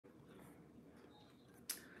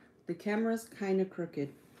The camera's kind of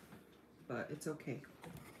crooked, but it's okay.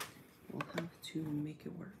 We'll have to make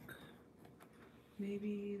it work.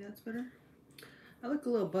 Maybe that's better. I look a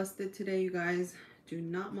little busted today, you guys. Do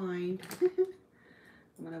not mind.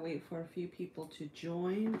 I'm gonna wait for a few people to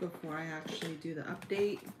join before I actually do the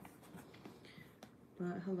update.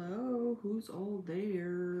 But hello, who's all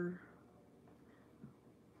there?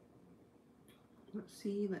 Let's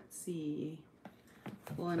see.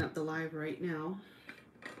 Pulling up the live right now.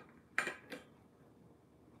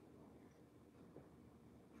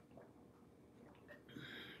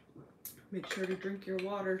 Make sure to drink your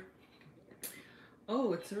water.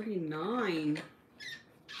 Oh, it's already 9.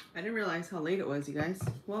 I didn't realize how late it was, you guys.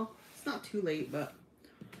 Well, it's not too late, but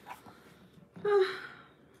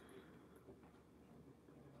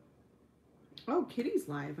oh, Kitty's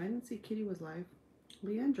live. I didn't see Kitty was live.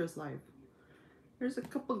 Leandra's live. There's a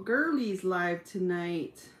couple girlies live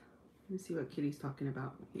tonight. Let me see what Kitty's talking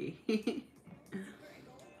about.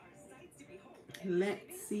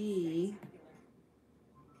 Let's see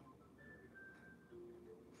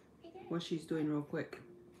what she's doing real quick.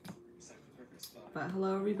 But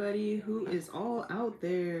hello everybody who is all out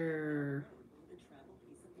there.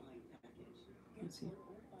 Let's see.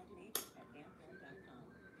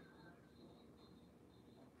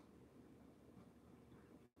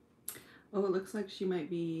 Oh, it looks like she might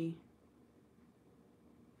be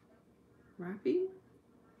rapping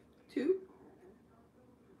too.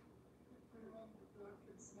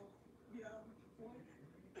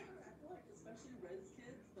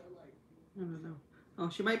 I don't know. Oh,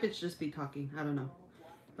 she might just be talking. I don't know.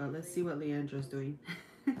 But let's see what Leandra's doing.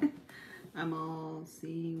 I'm all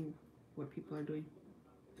seeing what people are doing.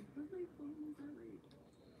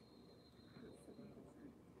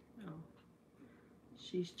 Oh,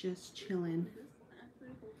 she's just chilling.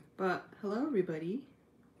 But hello everybody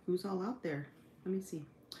who's all out there. Let me see.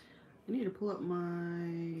 I need to pull up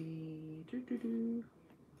my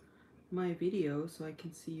video so I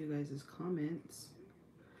can see you guys' comments.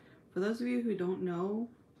 For those of you who don't know,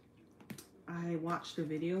 I watched a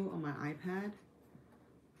video on my iPad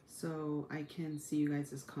so I can see you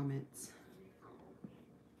guys' comments.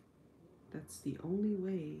 That's the only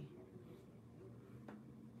way.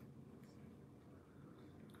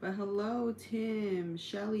 But hello, Tim,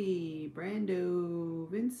 Shelly, Brando,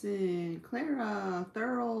 Vincent, Clara,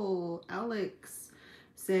 Thurl, Alex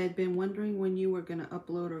said, been wondering when you were gonna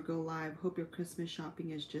upload or go live. Hope your Christmas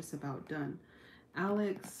shopping is just about done.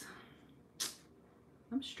 Alex,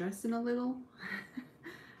 I'm stressing a little.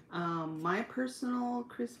 My personal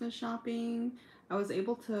Christmas shopping, I was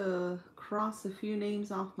able to cross a few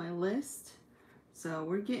names off my list. So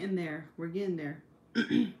we're getting there. We're getting there.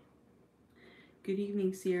 Good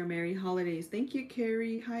evening, Sierra. Merry holidays. Thank you,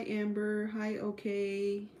 Carrie. Hi, Amber. Hi,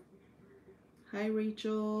 OK. Hi,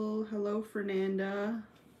 Rachel. Hello, Fernanda.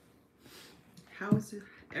 How's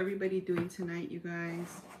everybody doing tonight, you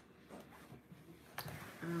guys?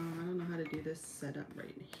 I don't know how to do this setup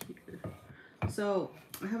right here. So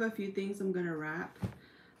I have a few things I'm gonna wrap.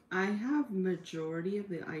 I have majority of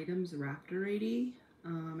the items wrapped already.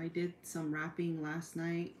 I did some wrapping last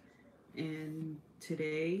night and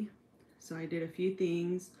today. So I did a few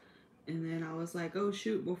things and then I was like, oh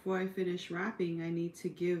shoot, before I finish wrapping, I need to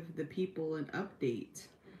give the people an update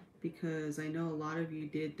because I know a lot of you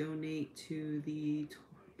did donate to the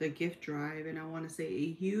gift drive, and I want to say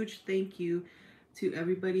a huge thank you to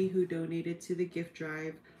everybody who donated to the gift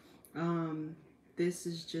drive. This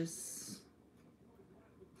is just,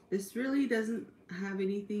 this really doesn't have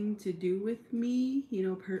anything to do with me, you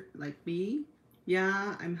know, like me.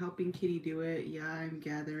 Yeah, I'm helping Kitty do it. Yeah, I'm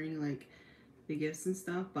gathering like the gifts and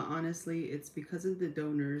stuff, but honestly, it's because of the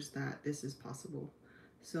donors that this is possible.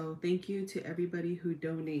 So thank you to everybody who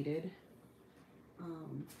donated.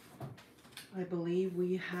 I believe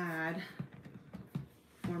we had,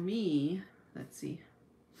 for me, let's see.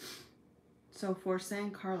 So for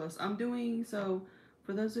San Carlos, I'm doing, so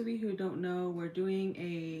for those of you who don't know, we're doing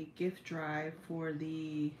a gift drive for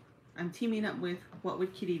the, I'm teaming up with What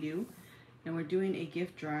Would Kitty Do? And we're doing a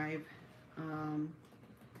gift drive,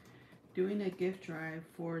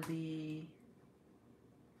 for the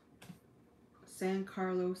San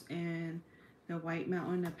Carlos and the White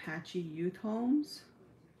Mountain Apache Youth Homes.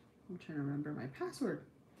 I'm trying to remember my password.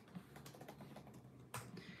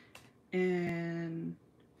 And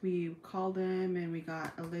we called them and we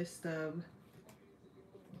got a list of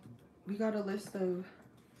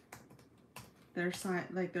their size,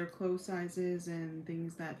 like their clothes sizes and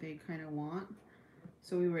things that they kind of want.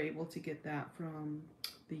 So we were able to get that from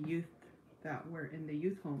the youth that were in the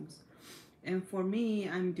youth homes. And for me,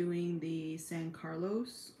 I'm doing the San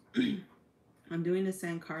Carlos I'm doing a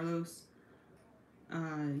San Carlos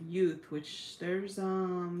youth, which there's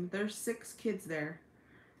 6 kids there,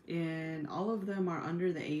 and all of them are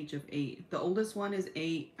under the age of 8. The oldest one is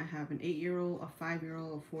 8. I have an 8-year-old, a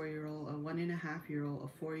 5-year-old, a 4-year-old, a 1.5-year-old,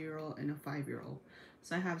 a 4-year-old, and a 5-year-old.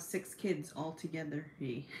 So I have 6 kids all together.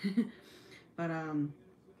 Hey. But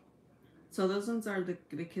so those ones are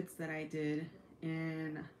the kids that I did,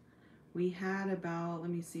 and we had about, let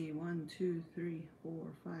me see, 1, 2, 3, 4,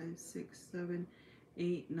 5, 6, 7,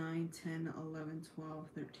 8, 9, 10, 11, 12,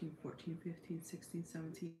 13, 14, 15, 16,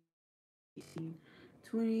 17, 18,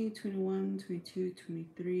 20, 21, 22,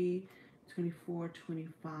 23, 24,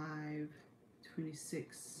 25,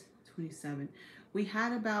 26, 27. We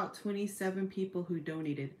had about 27 people who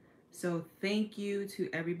donated. So thank you to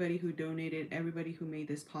everybody who donated, everybody who made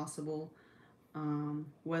this possible.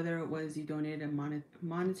 Whether it was you donated a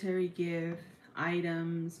monetary gift,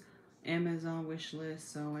 items, Amazon wish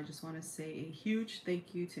list. So I just want to say a huge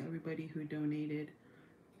thank you to everybody who donated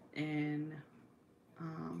and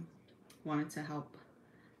wanted to help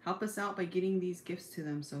us out by getting these gifts to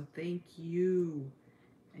them. So thank you.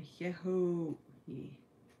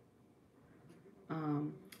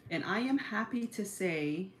 And I am happy to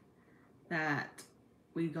say that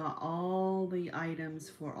we got all the items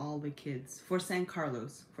for all the kids for San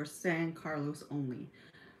Carlos only.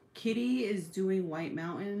 Kitty is doing White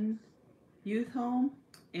Mountain Youth Home,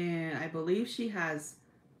 and I believe she has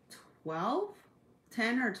 12,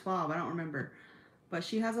 10 or 12, I don't remember, but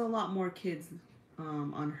she has a lot more kids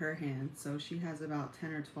on her hands. So she has about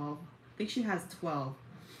 10 or 12. I think she has 12.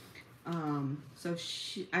 So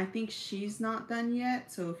I think she's not done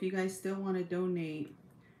yet. So if you guys still want to donate,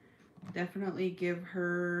 definitely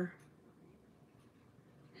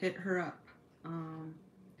hit her up.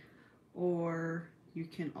 Or you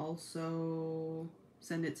can also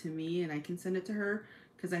send it to me and I can send it to her,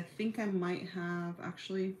 because I think I might have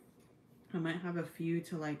a few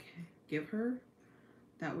to like give her.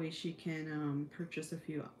 That way she can purchase a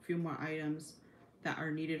few more items that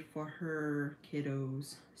are needed for her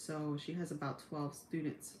kiddos. So she has about 12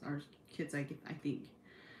 students or kids, I think.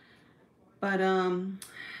 But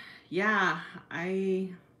yeah, I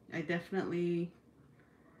definitely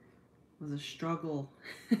was a struggle.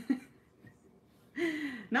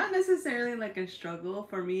 Not necessarily like a struggle.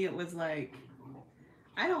 For me, it was like,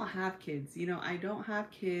 I don't have kids. I don't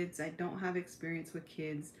have kids. I don't have experience with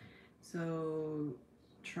kids. So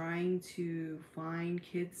trying to find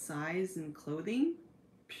kids' size and clothing,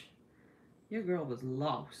 your girl was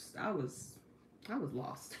lost. I was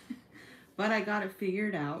lost. But I got it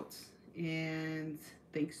figured out, and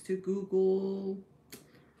thanks to Google,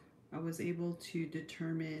 I was able to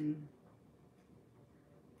determine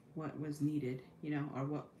what was needed, or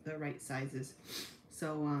what the right size is.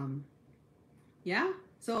 So yeah.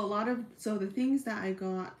 So the things that I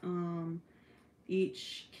got,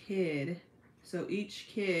 each kid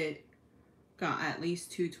got at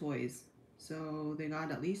least 2 toys. So they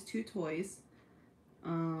got at least 2 toys.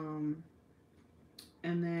 And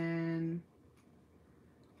then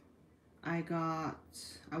I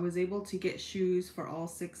was able to get shoes for all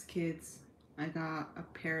 6 kids. I got a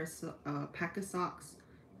pack of socks,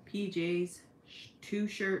 PJs, 2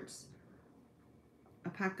 shirts, a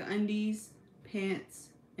pack of undies, pants,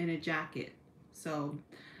 and a jacket. So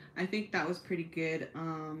I think that was pretty good.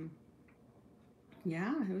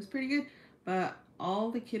 Yeah, it was pretty good. But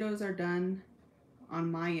all the kiddos are done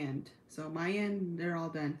on my end. So my end, they're all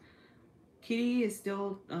done. Kitty is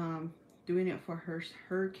still doing it for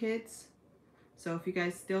her kids. So if you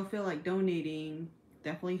guys still feel like donating,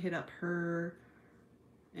 definitely hit up her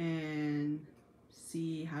and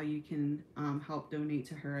see how you can help donate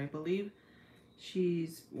to her. I believe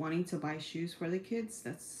she's wanting to buy shoes for the kids.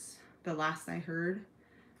 That's the last I heard.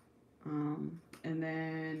 And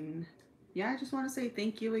then, yeah, I just want to say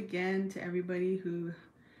thank you again to everybody who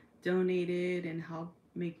donated and helped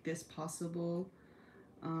make this possible.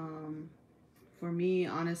 For me,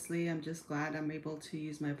 honestly, I'm just glad I'm able to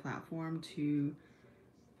use my platform to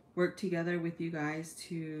work together with you guys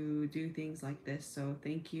to do things like this. So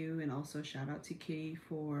thank you, and also shout out to Kitty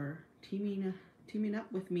for teaming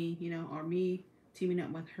up with me, or me teaming up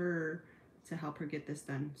with her to help her get this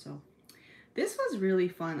done. So this was really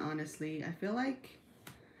fun, honestly. I feel like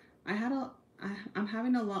I'm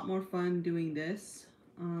having a lot more fun doing this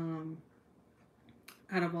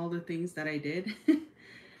out of all the things that I did.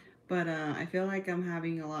 But I feel like I'm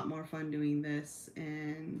having a lot more fun doing this,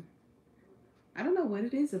 and I don't know what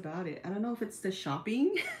it is about it. I don't know if it's the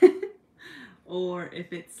shopping or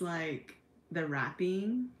if it's like the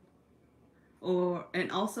wrapping,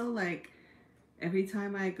 and also like Every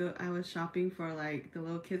time I was shopping for like the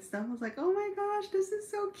little kid stuff. I was like, oh my gosh, this is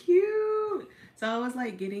so cute. So I was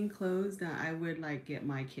like getting clothes that I would like get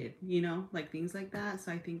my kid, you know, like things like that.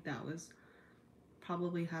 So I think that was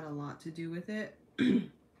probably had a lot to do with it. And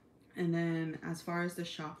then as far as the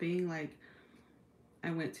shopping, like I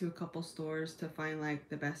went to a couple stores to find like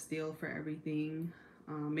the best deal for everything.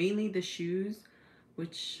 Mainly the shoes,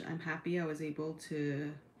 which I'm happy I was able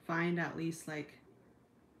to find at least like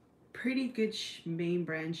pretty good main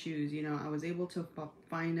brand shoes. You know, I was able to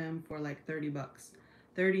find them for like 30 bucks,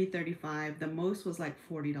 30, 35. The most was like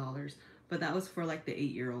 $40, but that was for like the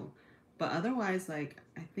 8-year-old. But otherwise, like,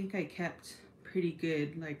 I think I kept pretty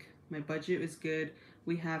good. Like, my budget was good.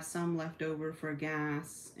 We have some left over for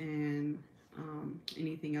gas and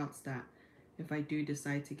anything else that if I do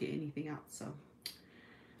decide to get anything else. So,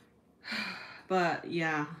 but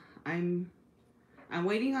yeah, I'm I'm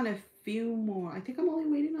waiting on a few more. I think I'm only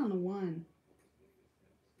waiting on one.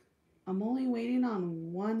 I'm only waiting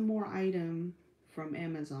on one more item from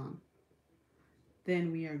Amazon.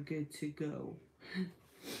 Then we are good to go.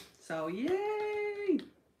 So, yay!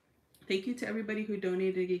 Thank you to everybody who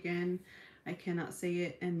donated again. I cannot say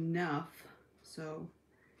it enough. So,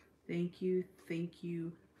 thank you, thank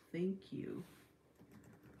you, thank you.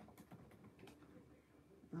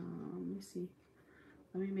 Let me see.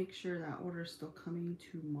 Let me make sure that order is still coming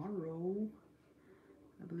tomorrow.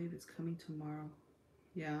 I believe it's coming tomorrow.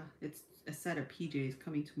 Yeah, it's a set of PJs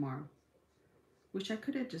coming tomorrow. Which I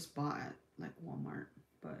could have just bought at like Walmart,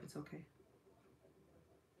 but it's okay.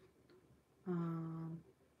 Um,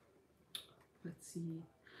 let's see.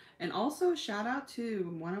 And also shout out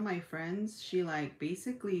to one of my friends. She like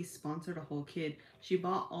basically sponsored a whole kid. She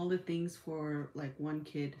bought all the things for like one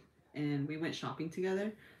kid and we went shopping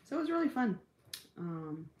together. So it was really fun.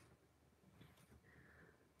 Um,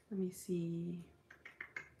 let me see.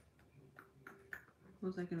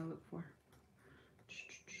 What was I gonna look for?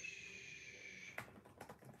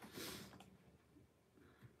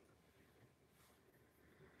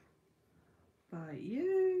 But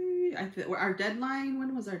yay! Our deadline.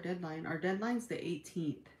 When was our deadline? Our deadline's the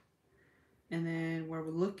 18th. And then we're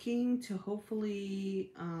looking to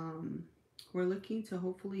hopefully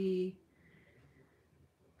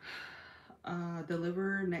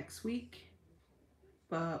deliver next week,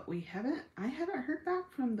 but I haven't heard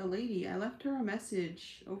back from the lady. I left her a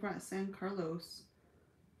message over at San Carlos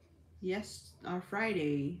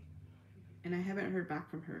Friday, and I haven't heard back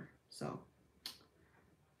from her, so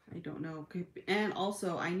I don't know. And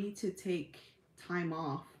also I need to take time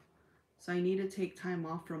off, so I need to take time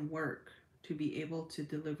off from work to be able to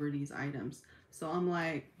deliver these items. So I'm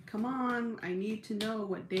like, come on, I need to know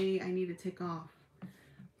what day I need to take off.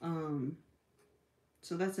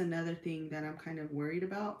 So that's another thing that I'm kind of worried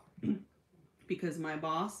about because my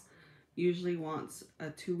boss usually wants a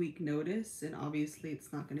 2-week notice, and obviously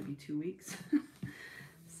it's not going to be 2 weeks.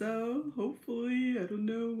 So hopefully, I don't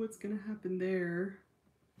know what's going to happen there.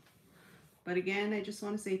 But again, I just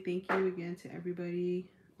want to say thank you again to everybody.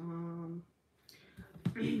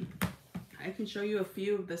 I can show you a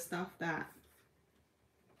few of the stuff that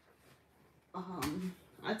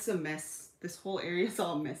it's a mess. This whole area is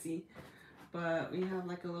all messy. But we have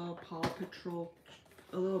like a little Paw Patrol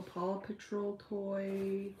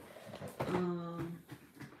toy.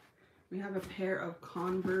 We have a pair of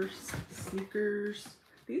Converse sneakers.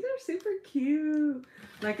 These are super cute.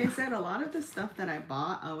 Like I said, a lot of the stuff that I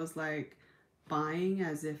bought, I was like buying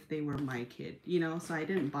as if they were my kid, you know? So I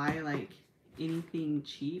didn't buy like anything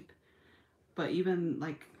cheap. But even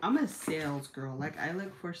like, I'm a sales girl. Like I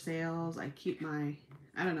look for sales. I keep my,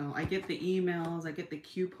 I don't know, I get the emails, I get the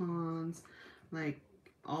coupons, like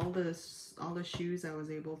all the shoes I was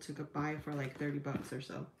able to buy for like 30 bucks or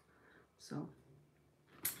so. So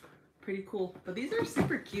pretty cool. But these are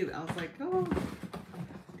super cute. I was like, oh,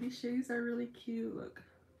 these shoes are really cute. Look.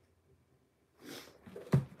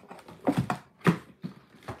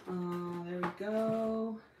 There we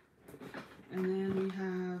go. And then we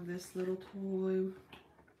have this little toy.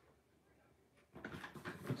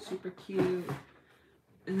 Super cute.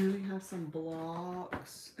 And then we have some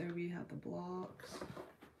blocks. There we have the blocks.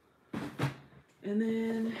 And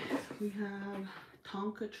then we have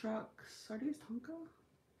Tonka trucks. Are these Tonka?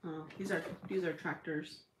 Oh, these are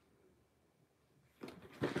tractors.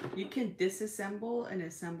 You can disassemble and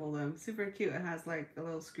assemble them. Super cute. It has like a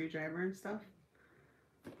little screwdriver and stuff.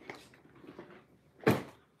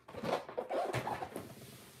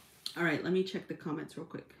 All right, let me check the comments real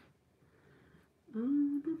quick.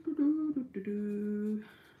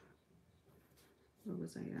 Where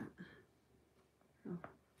was I at? Oh.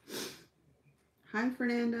 Hi,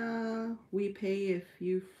 Fernanda. We pay a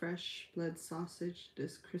few fresh blood sausage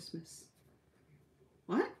this Christmas.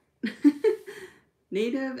 What?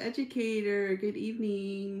 Native educator, good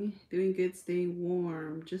evening. Doing good, staying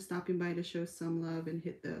warm. Just stopping by to show some love and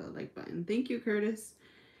hit the like button. Thank you, Curtis.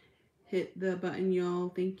 Hit the button, y'all.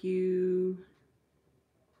 Thank you.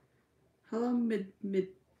 Hello,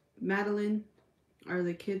 Madeline. Are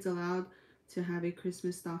the kids allowed to have a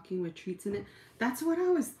Christmas stocking with treats in it? That's what I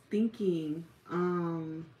was thinking.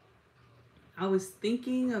 I was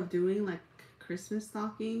thinking of doing like Christmas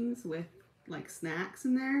stockings with like snacks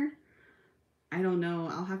in there. I don't know.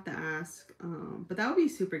 I'll have to ask. But that would be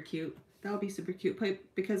super cute. That would be super cute.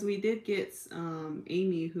 Because we did get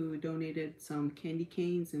Amy who donated some candy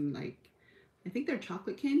canes and like, I think they're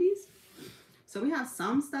chocolate candies. So we have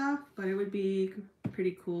some stuff, but it would be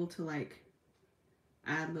pretty cool to like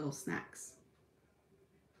add little snacks.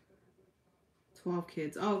 12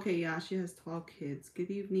 kids. Oh, okay, yeah, she has 12 kids. Good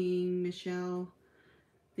evening, Michelle.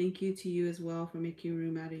 Thank you to you as well for making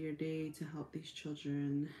room out of your day to help these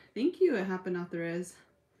children. Thank you, it happened off the res.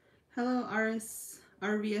 Hello,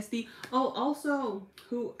 RVSD. Oh, also,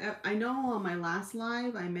 who I know on my last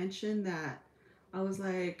live, I mentioned that I was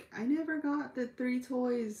like, I never got the 3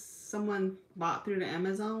 toys someone bought through the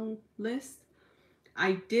Amazon list.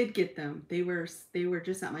 I did get them. They were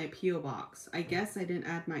just at my PO box. I guess I didn't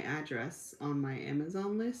add my address on my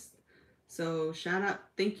Amazon list. So shout out,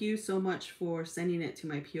 thank you so much for sending it to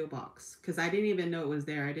my PO box because I didn't even know it was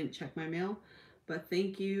there. I didn't check my mail, but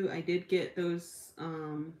thank you. I did get those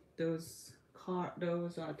toys.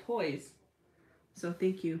 So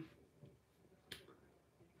thank you.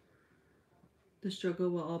 The struggle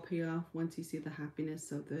will all pay off once you see the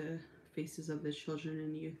happiness of the faces of the children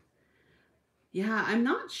and youth. Yeah, I'm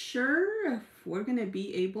not sure if we're gonna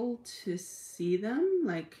be able to see them.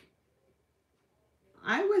 Like,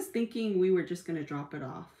 I was thinking we were just gonna drop it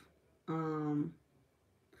off. Um,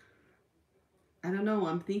 I don't know.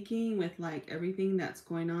 I'm thinking with like everything that's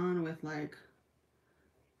going on with like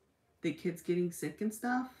the kids getting sick and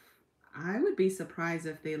stuff, I would be surprised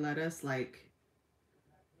if they let us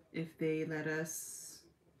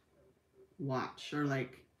watch or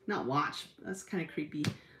like not watch. That's kind of creepy,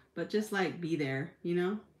 but just like be there, you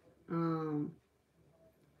know? Um,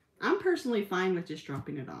 I'm personally fine with just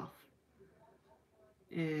dropping it off.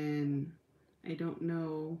 And I don't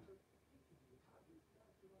know.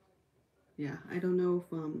 Yeah, I don't know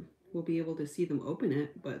if we'll be able to see them open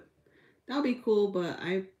it, but that'll be cool. But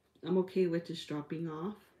I'm okay with just dropping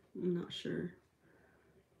off. I'm not sure.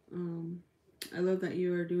 Um, I love that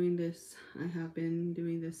you are doing this. I have been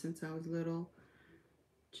doing this since I was little.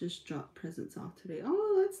 Just drop presents off today.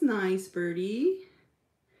 Oh, that's nice, Birdie.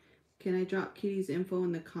 Can I drop Kitty's info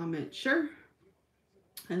in the comments? Sure.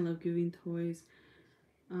 I love giving toys.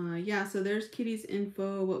 Yeah, so there's Kitty's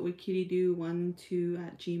info. What would Kitty do?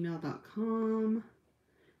 12@gmail.com.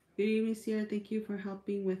 Good evening, Sierra. Thank you for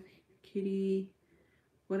helping with Kitty.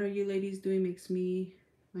 What are you ladies doing? Makes my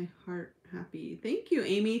heart happy. Thank you,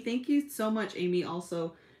 Amy. Thank you so much, Amy.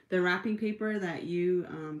 Also, the wrapping paper that you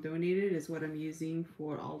donated is what I'm using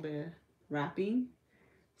for all the wrapping.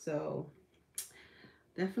 So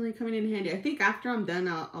definitely coming in handy. I think after I'm done,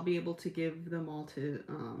 I'll be able to give them all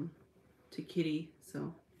to Kitty.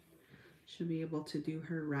 So she'll be able to do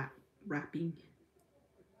her wrapping.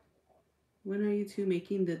 When are you two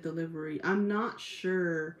making the delivery? I'm not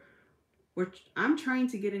sure. I'm trying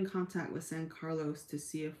to get in contact with San Carlos to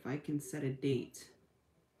see if I can set a date.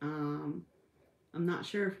 I'm not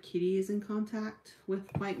sure if Kitty is in contact with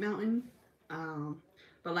White Mountain.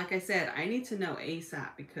 But like I said, I need to know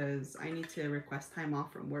ASAP because I need to request time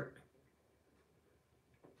off from work.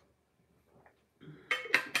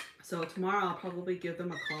 So tomorrow I'll probably give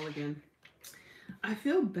them a call again. I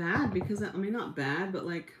feel bad because, I mean, not bad, but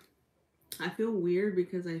like, I feel weird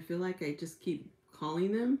because I feel like I just keep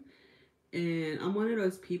calling them. And I'm one of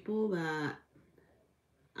those people that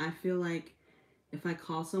I feel like if I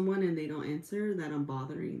call someone and they don't answer, that I'm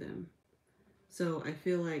bothering them. So I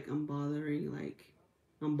feel like I'm bothering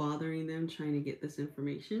them trying to get this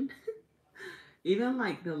information. Even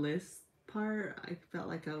like the list part, I felt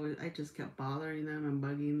like I just kept bothering them and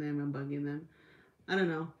bugging them. I don't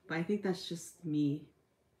know, but I think that's just me.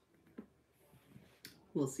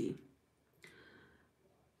 We'll see.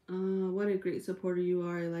 What a great supporter you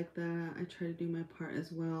are. I like that. I try to do my part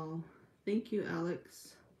as well. Thank you,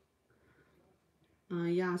 Alex.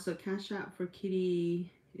 Yeah, so Cash App for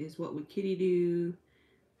Kitty is what would Kitty do.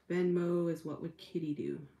 Venmo is what would Kitty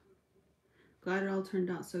do. Glad it all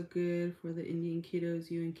turned out so good for the Indian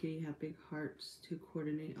kiddos. You and Kitty have big hearts to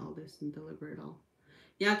coordinate all this and deliver it all.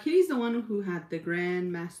 Yeah, Kitty's the one who had the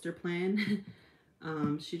grand master plan.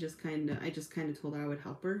 She just I just kind of told her I would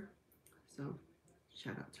help her. So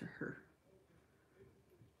shout out to her.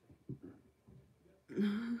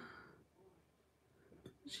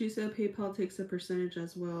 She said PayPal takes a percentage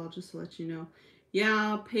as well, just to let you know.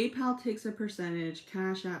 Yeah, PayPal takes a percentage,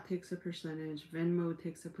 Cash App takes a percentage, Venmo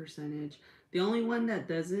takes a percentage. The only one that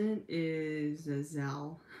doesn't is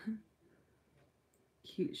Zelle.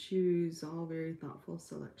 Cute shoes, all very thoughtful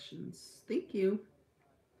selections. Thank you.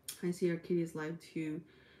 I see our kitty's live too.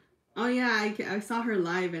 Oh yeah, I saw her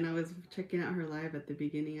live and I was checking out her live at the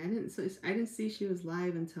beginning. I didn't see she was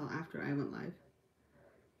live until after I went live.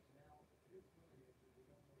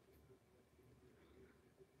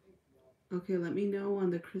 Okay, let me know on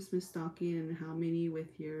the Christmas stocking and how many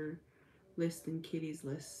with your list and kitty's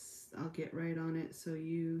list. I'll get right on it so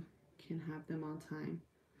you can have them on time.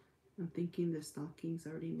 I'm thinking the stocking's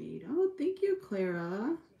already made. Oh, thank you,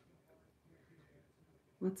 Clara.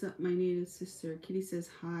 What's up, my native sister? Kitty says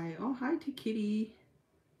hi. Oh, hi to Kitty.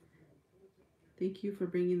 Thank you for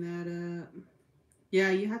bringing that up.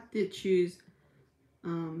 Yeah, you have to choose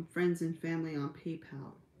friends and family on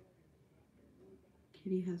PayPal.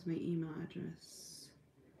 Kitty has my email address.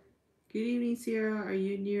 Good evening, Sierra. Are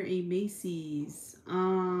you near a Macy's?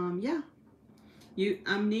 Yeah.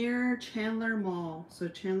 I'm near Chandler Mall. So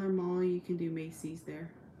Chandler Mall, you can do Macy's there.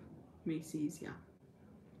 Macy's, yeah.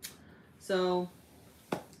 So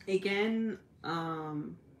again, I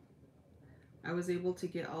was able to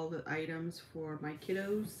get all the items for my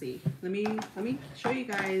kiddos. See, let me show you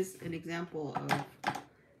guys an example of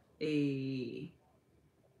a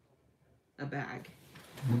bag.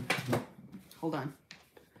 Hold on.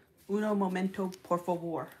 Uno momento, por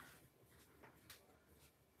favor.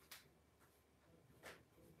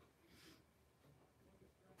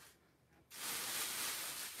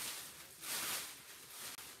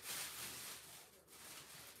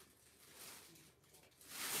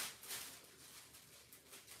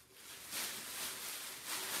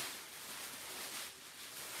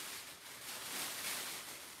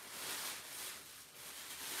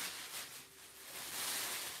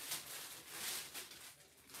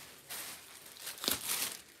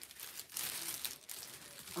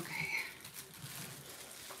 Okay.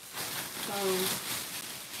 So,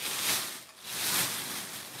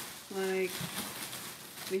 like,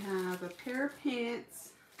 we have a pair of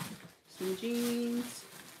pants, some jeans,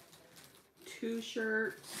 2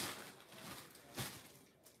 shirts.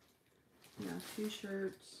 Yeah, 2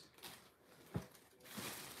 shirts.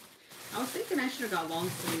 I was thinking I should have got long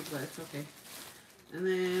sleeves, but it's okay. And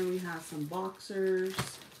then we have some boxers.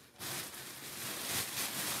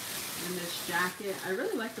 And this jacket. I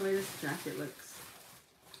really like the way this jacket looks.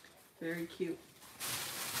 Very cute.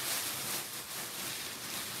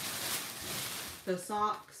 The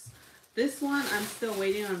socks. This one, I'm still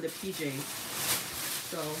waiting on the PJs.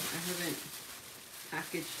 So I haven't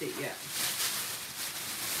packaged it yet.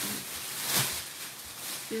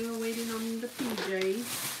 Still waiting on the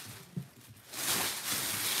PJs.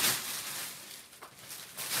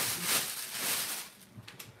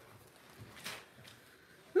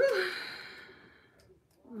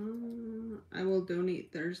 I will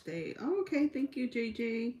donate Thursday. Oh, okay. Thank you,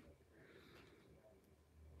 JJ.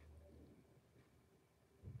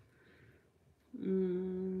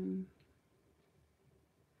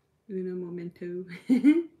 Uno momento.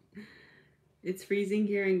 It's freezing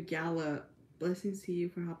here in Gallup. Blessings to you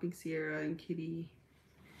for helping Sierra and Kitty.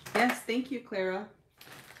 Yes, thank you, Clara.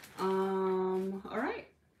 All right.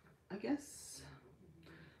 I guess.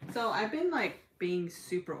 So I've been like being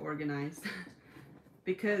super organized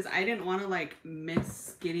because I didn't want to like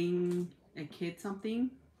miss getting a kid something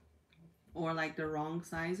or like the wrong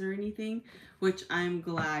size or anything, which I'm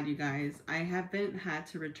glad, you guys. I haven't had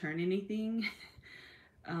to return anything.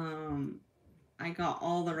 I got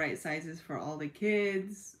all the right sizes for all the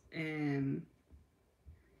kids, and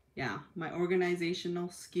yeah, my organizational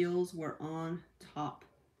skills were on top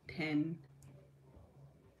 10.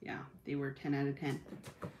 Yeah, they were 10 out of 10.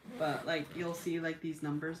 But like you'll see like these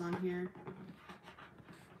numbers on here.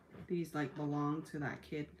 These like belong to that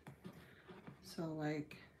kid. So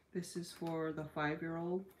like this is for the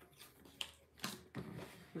 5-year-old,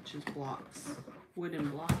 which is blocks, wooden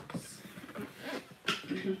blocks.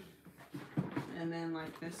 And then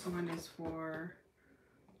like this one is for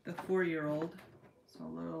the 4-year-old. So a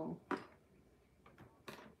little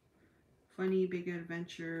funny big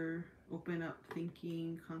adventure, open up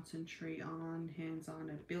thinking, concentrate on hands-on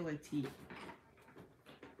ability.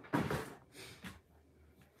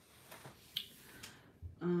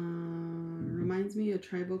 Reminds me of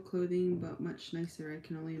tribal clothing, but much nicer. I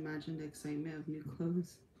can only imagine the excitement of new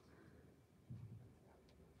clothes.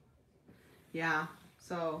 yeah,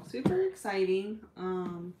 so super exciting.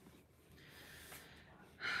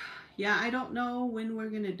 Yeah, I don't know when we're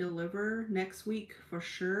gonna deliver next week for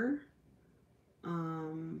sure.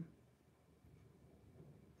 Um,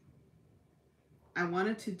 I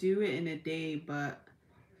wanted to do it in a day, but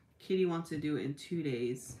Kitty wants to do it in 2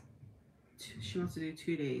 days. She wants to do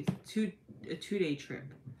 2 days, a 2 day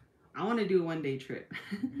trip. I want to do a 1 day trip.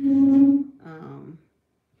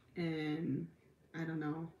 And I don't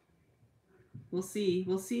know. We'll see.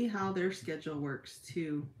 We'll see how their schedule works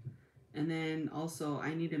too. And then also,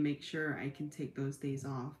 I need to make sure I can take those days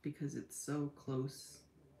off because it's so close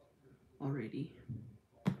already.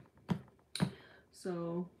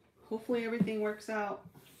 So hopefully everything works out.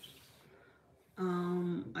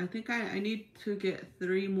 I think I need to get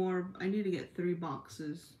 3 more. I need to get 3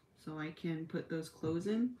 boxes so I can put those clothes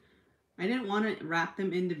in. I didn't want to wrap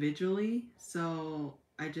them individually, so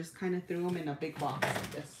I just kind of threw them in a big box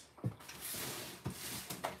like this.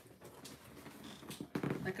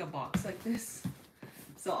 Like a box like this.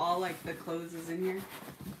 So all like the clothes is in here.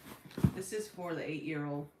 This is for the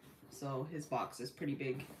 8-year-old, so his box is pretty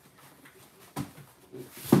big.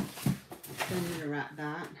 So I need to wrap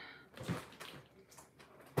that.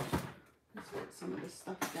 Let's put some of this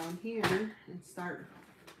stuff down here and start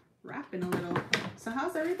wrapping a little. So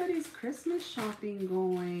how's everybody's Christmas shopping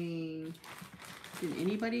going? Did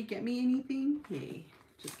anybody get me anything? Hey,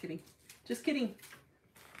 just kidding. Just kidding.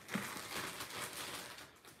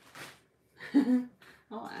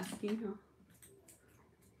 All asking, huh?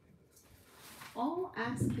 All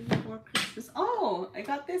asking for Christmas. Oh, I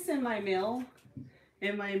got this in my mail.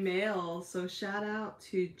 So shout out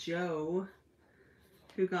to Joe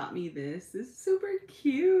who got me this. This is super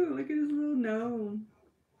cute. Look at this little gnome.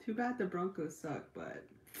 Too bad the Broncos suck, but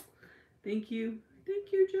thank you.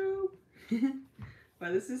 Thank you, Joe.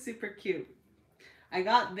 But this is super cute. I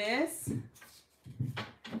got this.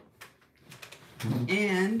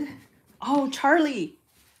 And, oh, Charlie.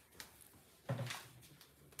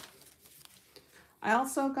 I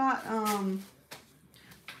also got,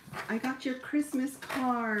 I got your Christmas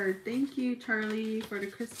card. Thank you, Charlie, for the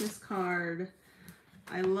Christmas card.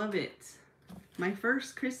 I love it. My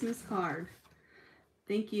first Christmas card.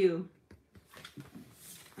 Thank you.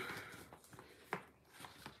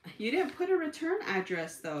 You didn't put a return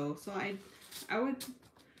address though, so I would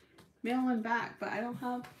mail one back, but I don't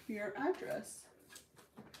have your address.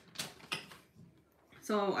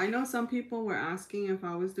 So I know some people were asking if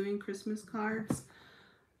I was doing Christmas cards.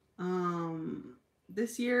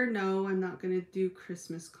 This year, no, I'm not gonna do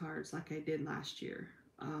Christmas cards like I did last year.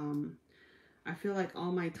 I feel like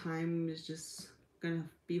all my time is just gonna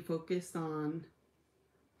be focused on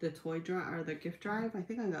the toy drive or the gift drive. I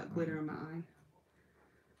think I got glitter in my eye.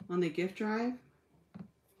 On the gift drive.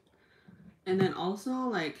 And then also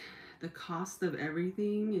like the cost of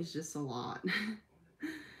everything is just a lot.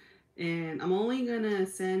 And I'm only gonna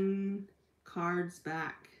send cards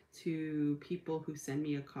back to people who send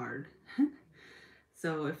me a card.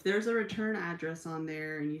 So if there's a return address on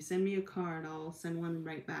there and you send me a card, I'll send one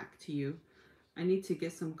right back to you. I need to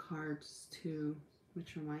get some cards too,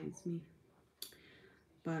 which reminds me.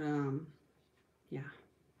 But yeah.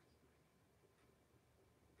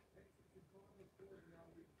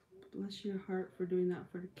 Bless your heart for doing that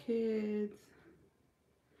for the kids.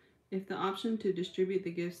 If the option to distribute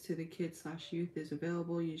the gifts to the kids/youth is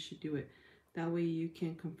available, you should do it. That way you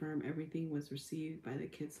can confirm everything was received by the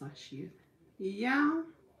kids/youth. Yeah.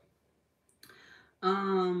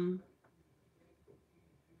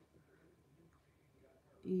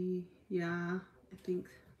 Yeah,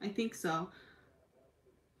 I think so.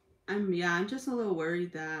 I'm just a little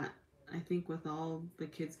worried that I think with all the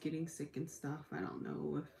kids getting sick and stuff, I don't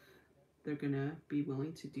know if they're gonna be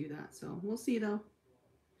willing to do that. So we'll see though.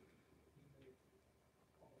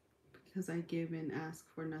 Because I give and ask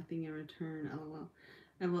for nothing in return. LOL.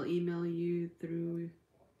 I will email you through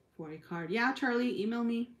for a card. Yeah, Charlie, email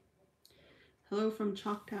me. Hello from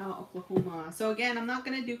Choctaw, Oklahoma. So again, I'm not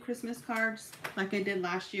gonna do Christmas cards like I did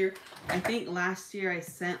last year. I think last year I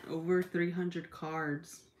sent over 300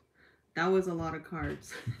 cards. That was a lot of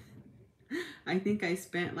cards. I think I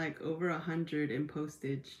spent like over 100 in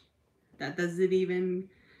postage. That doesn't even,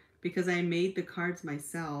 because I made the cards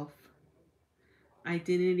myself. I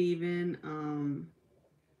didn't even,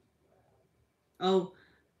 oh,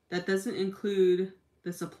 that doesn't include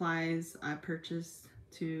the supplies I purchased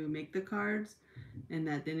to make the cards. And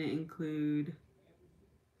that didn't include,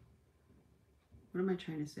 what am I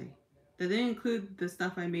trying to say? That didn't include the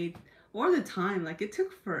stuff I made or the time. Like it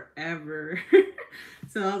took forever.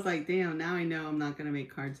 So I was like, damn, now I know I'm not going to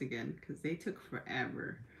make cards again because they took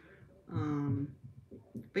forever.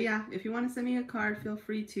 But yeah, if you want to send me a card, feel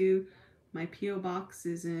free to. My P.O. box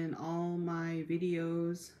is in all my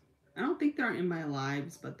videos. I don't think they're in my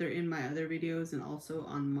lives, but they're in my other videos and also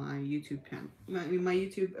on my YouTube channel, my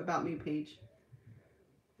YouTube About Me page.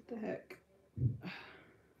 What the heck?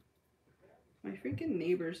 My freaking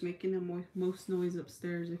neighbor's making the most noise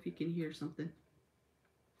upstairs if you can hear something.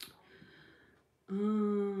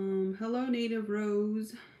 Hello, Native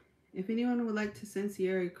Rose. If anyone would like to send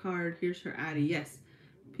Sierra a card, here's her Addy. Yes.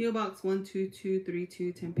 P.O. Box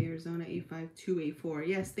 12232, Tempe, Arizona 85284.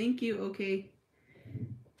 Yes, thank you. Okay.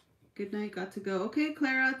 Good night. Got to go. Okay,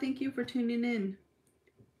 Clara, thank you for tuning in.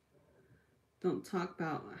 Don't talk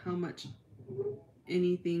about how much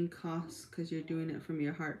anything costs because you're doing it from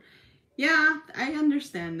your heart. Yeah, I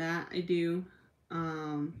understand that. I do.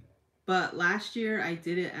 But last year I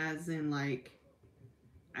did it as in like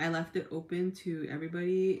I left it open to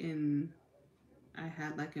everybody and I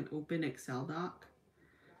had like an open Excel doc.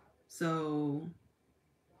 So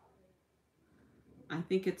I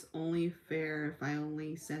think it's only fair if I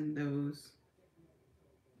only send those.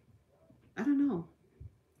 I don't know.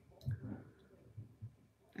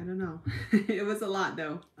 It was a lot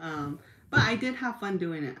though. But I did have fun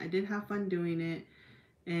doing it.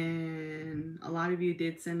 And a lot of you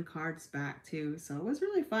did send cards back too. So it was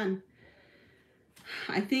really fun.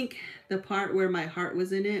 I think the part where my heart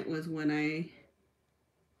was in it was when I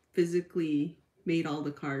physically made all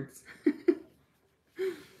the cards.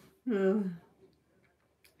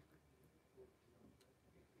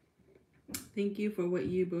 Thank you for what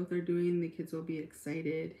you both are doing. The kids will be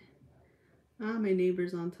excited. My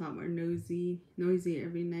neighbors on top are noisy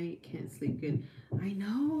every night. Can't sleep good. I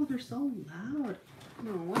know, they're so loud. I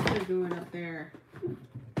don't know what they're doing up there.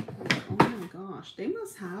 Oh my gosh. They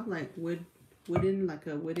must have like wooden, what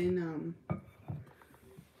do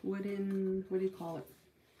you call it?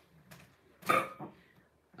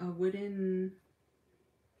 A wooden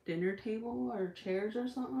dinner table or chairs or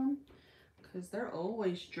something. Because they're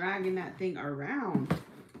always dragging that thing around.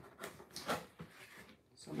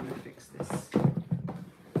 So I'm going to fix this.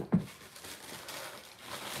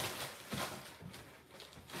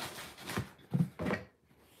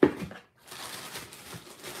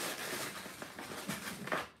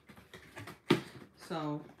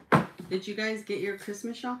 So, did you guys get your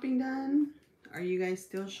Christmas shopping done? Are you guys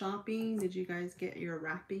still shopping? Did you guys get your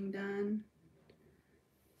wrapping done?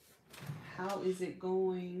 How is it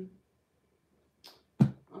going?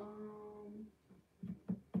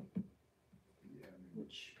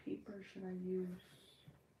 Which paper should I use?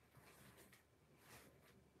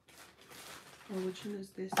 Or which one is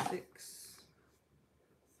this? 6.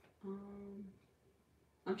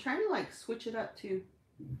 I'm trying to like switch it up too.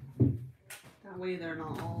 That way they're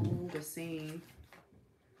not all the same.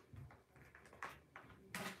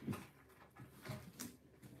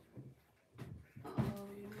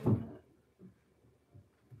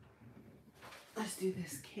 Let's do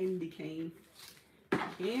this candy cane.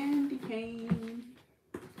 Candy cane.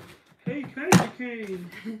 Hey, candy cane.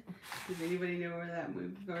 Does anybody know where that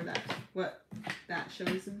movie or that what that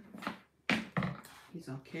shows him? He's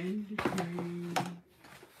all candy cane.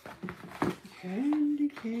 Candy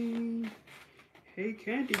cane. Hey,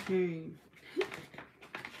 candy cane.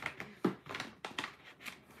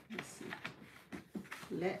 Let's see.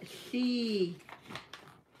 Let's see.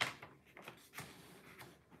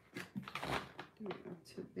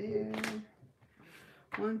 To there.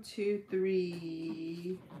 1, 2,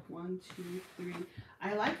 3. 1, 2, 3.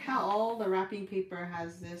 I like how all the wrapping paper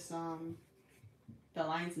has this the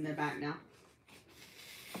lines in the back now.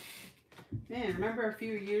 Man, remember a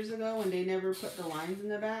few years ago when they never put the lines in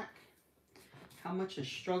the back? How much a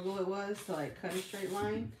struggle it was to like cut a straight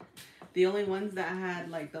line. The only ones that had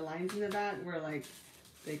like the lines in the back were like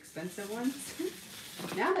the expensive ones.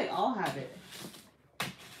 Now they all have it.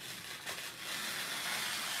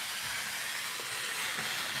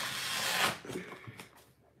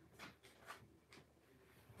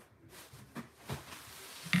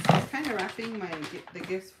 I was kind of wrapping the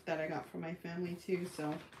gifts that I got from my family too,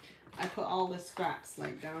 so I put all the scraps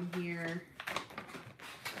like down here.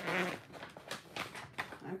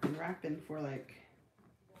 I've been wrapping for like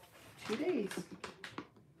 2 days.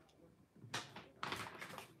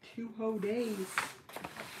 2 whole days.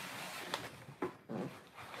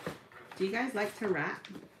 Do you guys like to wrap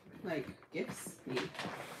like gifts? Me.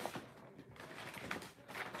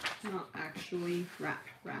 Not actually wrap.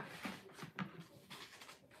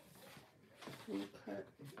 We'll cut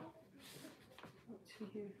to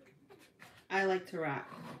here. I like to wrap.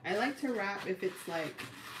 I like to wrap if it's like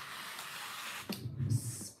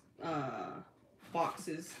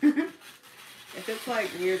boxes. If it's like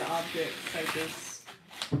weird objects, I just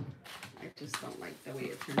just don't like the way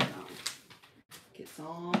it turns out. Gets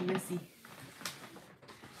all messy.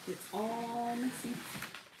 It's all messy.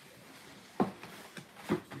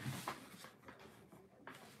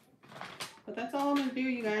 But that's all I'm gonna do,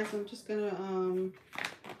 you guys. I'm just gonna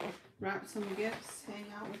wrap some gifts, hang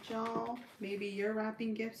out with y'all. Maybe you're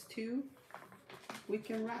wrapping gifts too. We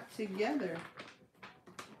can wrap together.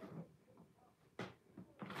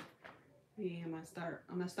 Yeah, I'm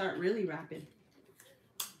gonna start really wrapping.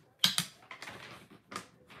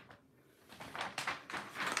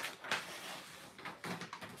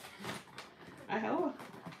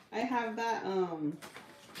 I have that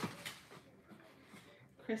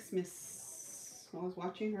Christmas. I was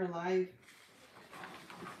watching her live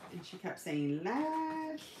and she kept saying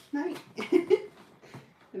last night.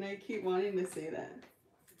 And I keep wanting to say that.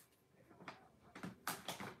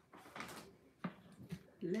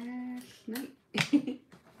 Last night.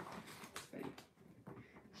 Funny.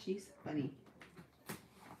 She's funny.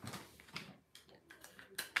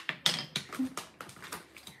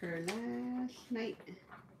 Her last night.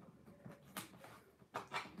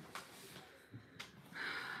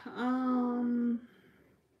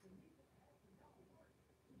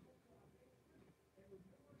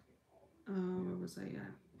 Where was I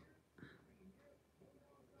at?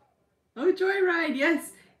 Oh, Joyride,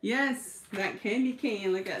 yes, yes, that candy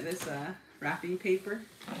cane. Look at this wrapping paper.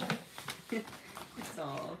 It's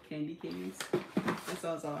all candy canes. This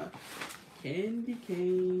all candy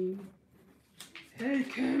cane. Hey,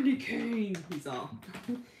 candy cane. He's all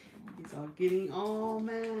getting all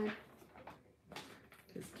mad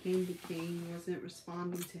because candy cane wasn't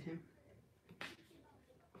responding to him.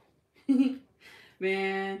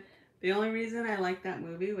 Man, the only reason I liked that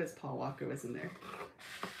movie was Paul Walker wasn't there.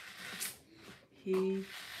 He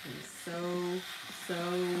was so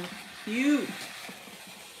cute.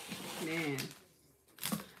 Man,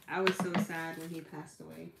 I was so sad when he passed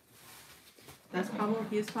away.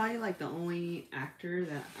 He was probably like the only actor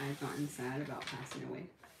that I've gotten sad about passing away.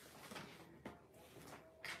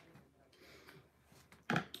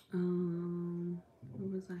 Where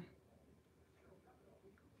was I?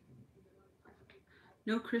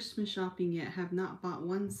 No Christmas shopping yet. Have not bought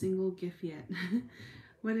one single gift yet.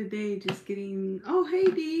 What a day. Just getting... Oh, hey,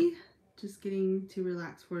 Dee. Just getting to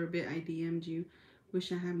relax for a bit. I DM'd you.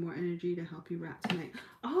 Wish I had more energy to help you wrap tonight.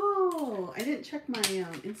 Oh, I didn't check my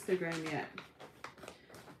Instagram yet.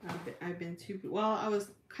 I've been too... Well, I was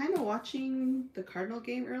kind of watching the Cardinal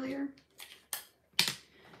game earlier.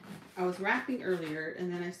 I was wrapping earlier,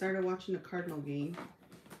 and then I started watching the Cardinal game.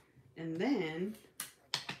 And then...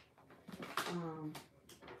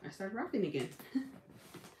 I started wrapping again.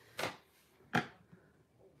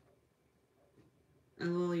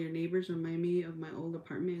 LOL, your neighbors remind me of my old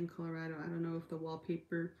apartment in Colorado. I don't know if the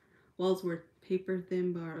walls were paper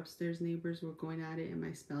thin, but our upstairs neighbors were going at it, and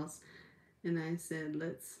my spouse and I said,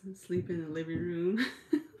 let's sleep in the living room.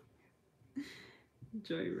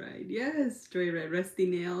 Joyride. Yes, Joyride. Rusty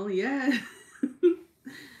Nail. Yeah.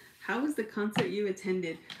 How was the concert you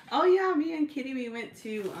attended? Oh yeah, me and Kitty, we went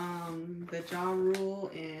to the Ja Rule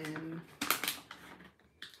and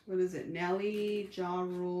what is it? Nelly, Ja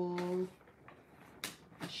Rule,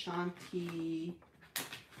 Ashanti.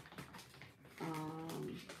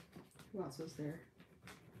 Who else was there?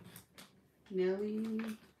 Nelly,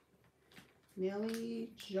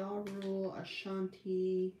 Ja Rule,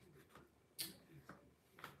 Ashanti.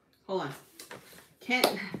 Hold on.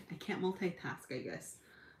 I can't multitask, I guess.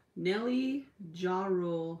 Nelly, Ja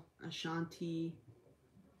Rule, Ashanti,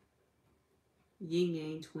 Ying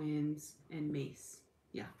Yang Twins, and Mace.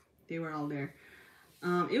 Yeah, they were all there.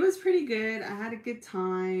 It was pretty good. I had a good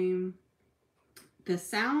time. The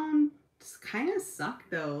sound kind of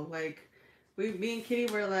sucked though. Like, me and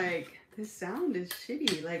Kitty were like, this sound is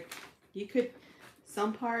shitty. Like,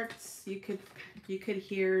 some parts you could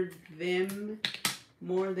hear them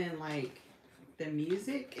more than like the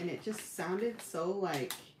music, and it just sounded so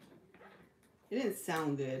like, it didn't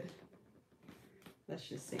sound good. Let's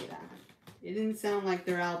just say that. It didn't sound like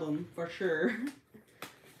their album for sure.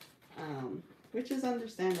 Which is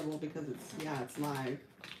understandable because it's live,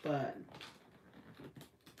 but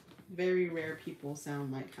very rare people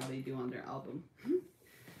sound like how they do on their album.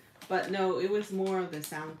 But no, it was more of the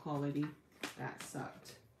sound quality that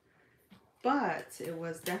sucked. But it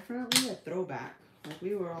was definitely a throwback. Like,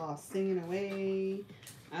 we were all singing away.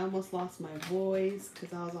 I almost lost my voice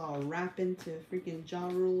because I was all rapping to freaking Ja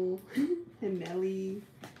Rule and Nelly.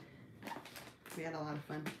 We had a lot of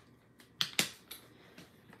fun.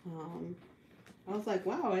 I was like,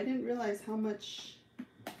 wow, I didn't realize how much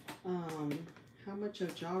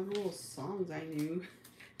of Ja Rule's songs I knew.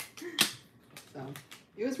 So,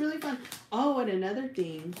 It was really fun. Oh, and another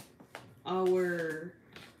thing, our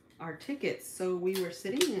tickets. So we were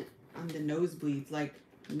sitting on the nosebleeds, like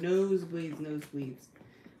nosebleeds.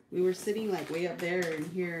 We were sitting like way up there, and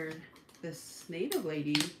here this native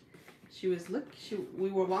lady,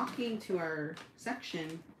 we were walking to our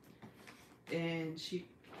section, and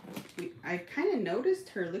I kind of noticed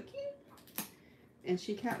her looking, and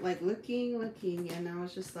she kept like looking, and I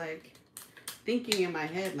was just like thinking in my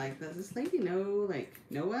head, like, does this lady know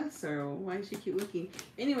us, or why does she keep looking?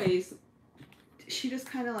 Anyways, she just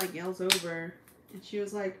kind of like yells over, and she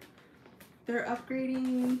was like, they're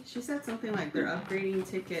upgrading. She said something like they're upgrading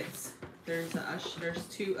tickets. There's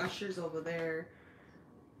two ushers over there.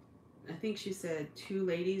 I think she said 2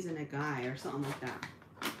 ladies and a guy or something like that.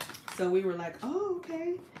 So we were like, oh,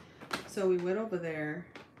 okay. So we went over there,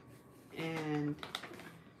 and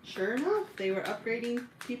sure enough, they were upgrading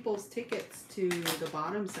people's tickets to the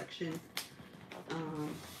bottom section.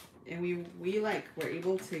 And we like were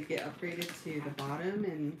able to get upgraded to the bottom,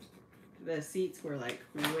 and the seats were like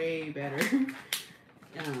way better.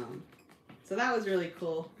 So that was really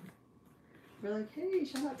cool. We're like, hey,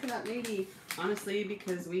 shout out to that lady. Honestly,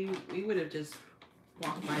 because we would have just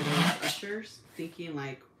walked by those ushers thinking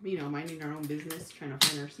like, you know, minding our own business, trying to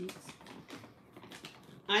find our seats.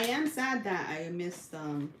 I am sad that I missed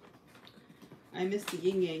the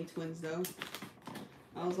Yin Yang Twins though.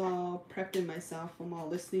 I was all prepping myself. I'm all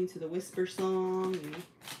listening to the Whisper song.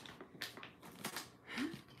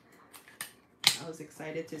 And I was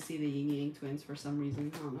excited to see the Yin Yang Twins for some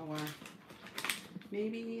reason. I don't know why.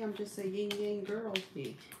 Maybe I'm just a Yin Yang girl.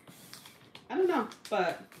 I don't know.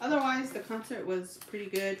 But otherwise, the concert was pretty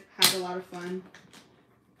good. Had a lot of fun.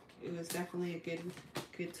 It was definitely a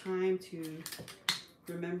good time to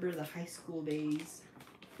remember the high school days.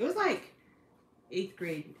 It was like 8th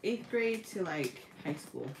grade to like high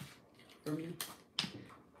school for me.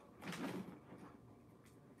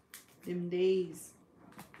 Them days.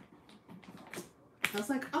 I was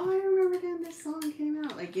like, oh, I remember when this song came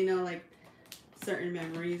out. Like, you know, like certain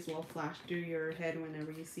memories will flash through your head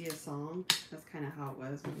whenever you see a song. That's kind of how it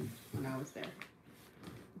was when I was there.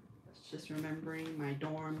 It's just remembering my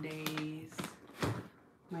dorm days,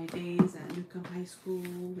 my days at Newcomb High School.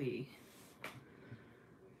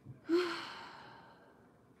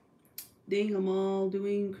 Dang, I'm all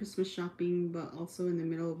doing Christmas shopping, but also in the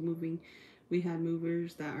middle of moving. We had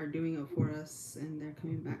movers that are doing it for us, and they're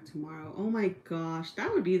coming back tomorrow. Oh my gosh,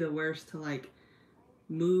 that would be the worst, to like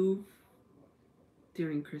move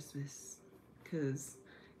during Christmas, because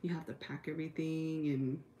you have to pack everything,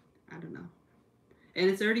 and I don't know. And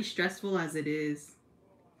it's already stressful as it is.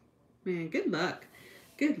 Man, good luck.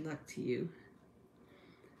 Good luck to you.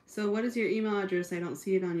 So what is your email address? I don't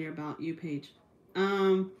see it on your About You page.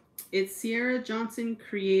 It's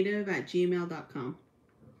SierraJohnsonCreative@gmail.com.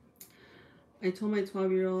 I told my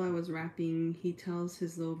 12-year-old I was rapping. He tells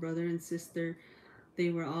his little brother and sister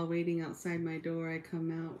they were all waiting outside my door. I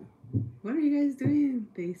come out. What are you guys doing?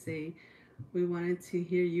 They say, we wanted to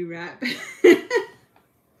hear you rap.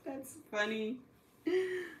 That's funny.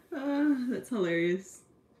 That's hilarious.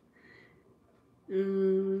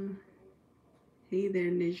 Hey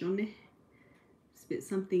there, Nejone. Spit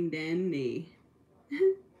something, then.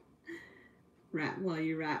 Rap while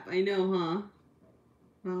you rap. I know, huh?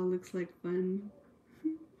 Wow, looks like fun.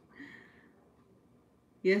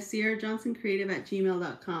 Yes,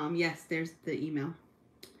 SierraJohnsonCreative@gmail.com. Yes, there's the email.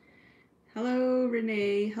 Hello,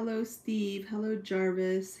 Renee. Hello, Steve. Hello,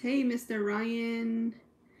 Jarvis. Hey, Mr. Ryan.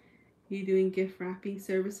 You doing gift wrapping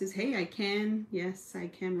services? Hey, I can. Yes, I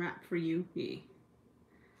can wrap for you. Yeah.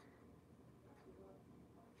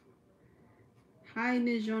 Hi,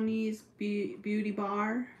 Nijoni's Beauty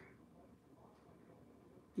Bar.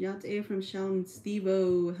 Yate from Sheldon.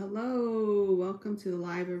 Steve-O. Hello. Welcome to the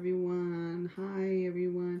live, everyone. Hi,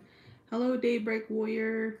 everyone. Hello, Daybreak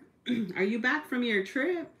Warrior. Are you back from your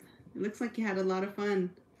trip? It looks like you had a lot of fun.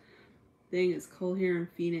 Dang, it's cold here in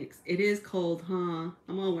Phoenix. It is cold, huh?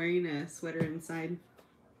 I'm all wearing a sweater inside.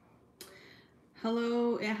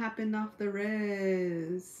 Hello, it happened off the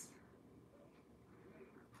res.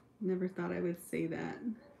 Never thought I would say that.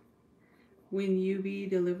 When you be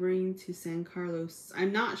delivering to San Carlos?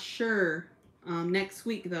 I'm not sure. Next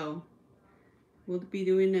week, though. We'll be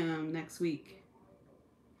doing next week.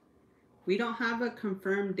 We don't have a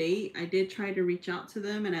confirmed date. I did try to reach out to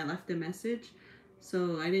them, and I left a message.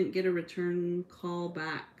 So I didn't get a return call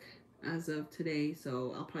back as of today.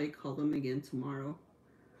 So I'll probably call them again tomorrow.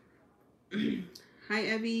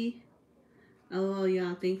 Hi, Evie. LOL,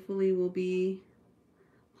 yeah. Thankfully, we'll be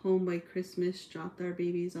home by Christmas. Dropped our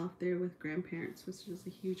babies off there with grandparents, which was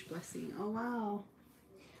a huge blessing. Oh, wow.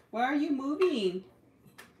 Where are you moving?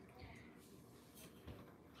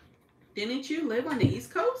 Didn't you live on the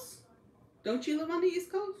East Coast? Don't you live on the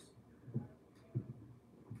East Coast?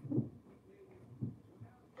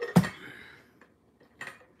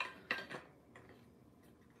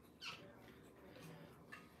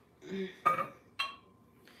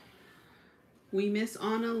 We miss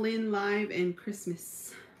Anna Lynn live and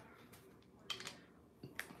Christmas.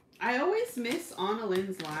 I always miss Anna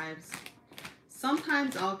Lynn's lives.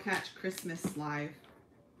 Sometimes I'll catch Christmas live,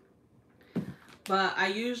 but I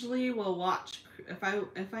usually will watch.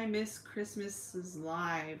 If I miss Christmas's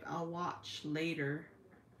live, I'll watch later.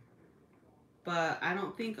 But I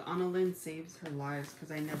don't think Anna Lynn saves her lives because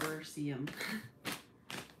I never see them.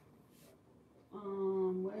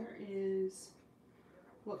 Where is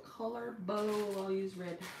what color bow? I'll use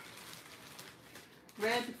red.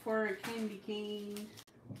 Red for a candy cane.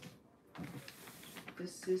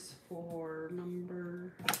 This is for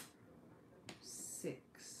number 6.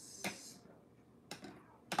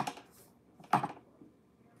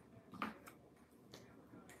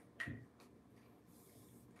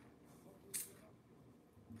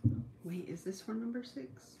 Wait, is this for number 6?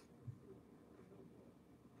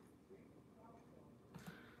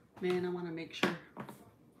 Man, I want to make sure.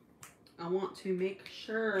 I want to make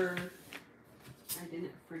sure I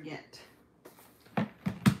didn't forget.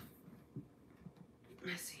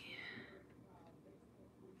 Let's see.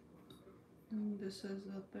 This is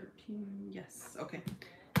a 13. Yes. Okay.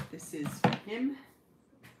 This is for him.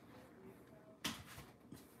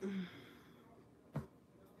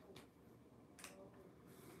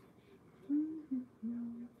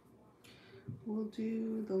 We'll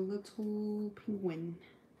do the little penguin.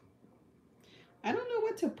 I don't know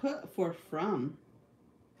what to put for from.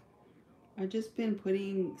 I've just been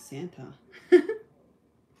putting Santa.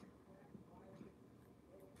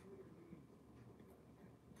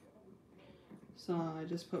 So I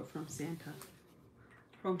just put from Santa.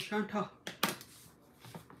 From Santa.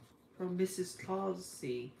 From Mrs. Claus.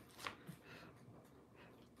 See.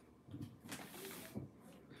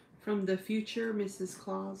 From the future Mrs.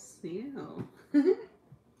 Claus. Yeah.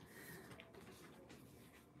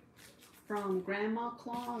 From Grandma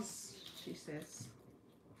Claus, she says.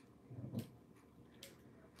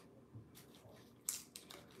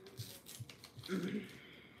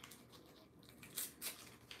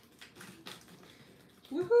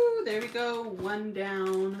 Woohoo! There we go. One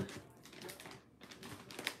down.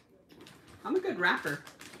 I'm a good rapper.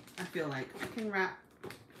 I feel like I can rap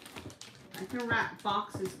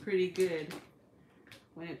boxes pretty good.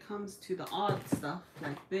 When it comes to the odd stuff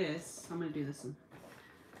like this, I'm gonna do this one.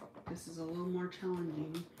 This is a little more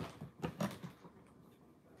challenging.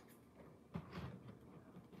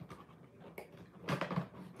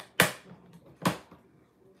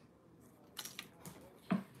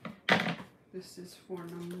 This is for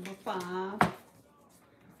number 5.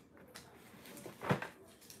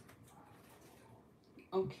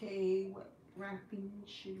 Okay, what wrapping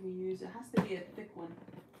should we use? It has to be a thick one.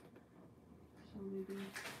 So maybe...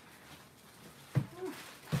 Oh.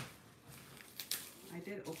 I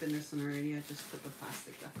did open this one already. I just put the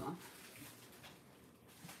plastic back on.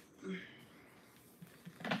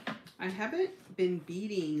 I haven't been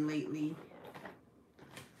beading lately.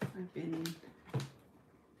 I've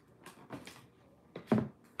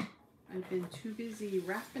been too busy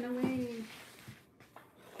wrapping away.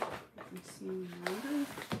 Let me see water.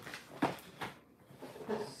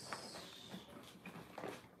 This.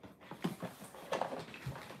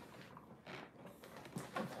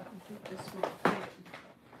 I think this will fit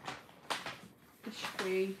this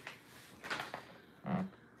way.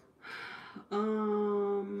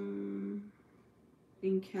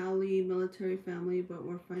 In Cali, military family, but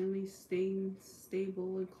we're finally staying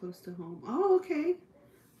stable and close to home. Oh, okay.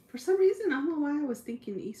 For some reason, I don't know why I was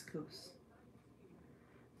thinking East Coast.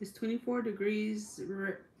 It's 24 degrees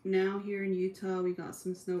now here in Utah. We got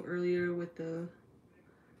some snow earlier with the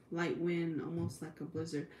light wind, almost like a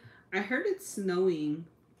blizzard. I heard it's snowing,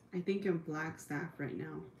 I think in Flagstaff right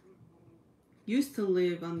now. Used to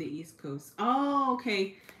live on the East Coast. Oh,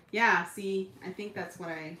 okay. Yeah, see, I think that's what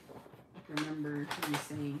I remember you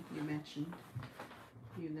saying. You mentioned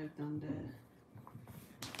you lived on the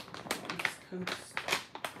East Coast.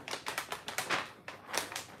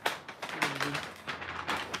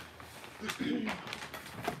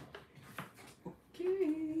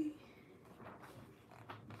 Okay.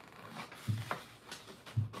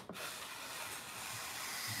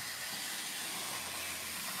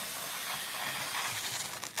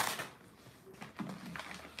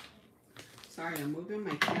 Sorry, I'm moving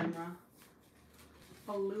my camera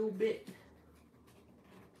a little bit.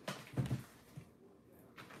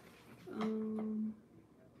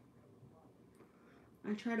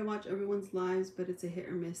 I try to watch everyone's lives, but it's a hit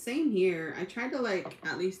or miss. Same here. I try to like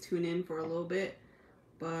at least tune in for a little bit,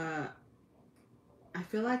 but I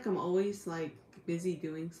feel like I'm always like busy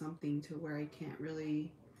doing something to where I can't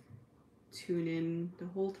really tune in the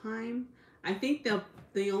whole time. I think the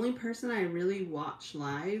only person I really watch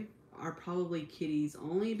live are probably Kitty's,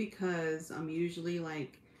 only because I'm usually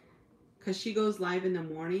like, because she goes live in the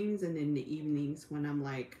mornings and in the evenings when I'm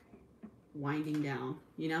like winding down,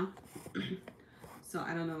 you know? So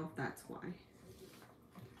I don't know if that's why.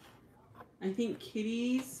 I think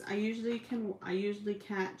Kitty's, I usually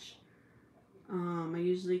catch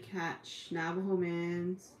Navajo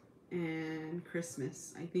Man's and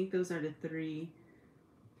Christmas. I think those are the three.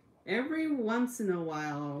 Every once in a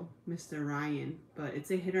while, Mr. Ryan, but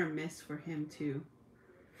it's a hit or miss for him too.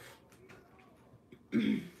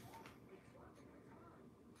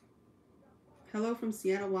 Hello from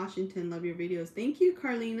Seattle, Washington. Love your videos. Thank you,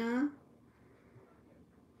 Carlina.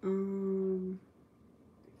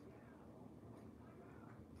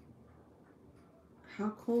 How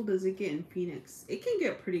cold does it get in Phoenix? It can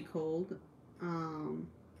get pretty cold. I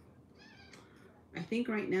think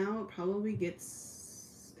right now it probably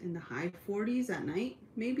gets in the high 40s at night,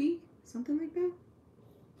 maybe something like that.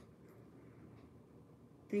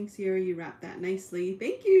 Thanks, Sierra. You wrapped that nicely.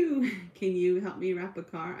 Thank you. Can you help me wrap a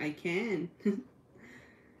car? I can.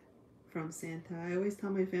 From Santa. I always tell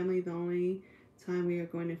my family the only time we are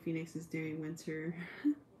going to Phoenix is during winter.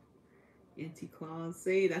 Auntie Claus.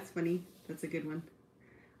 Say, that's funny. That's a good one.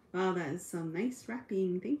 Wow, that is some nice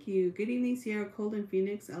wrapping. Thank you. Good evening, Sierra. Cold in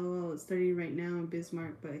Phoenix. LOL. It's starting right now in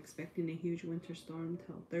Bismarck, but expecting a huge winter storm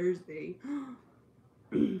till Thursday.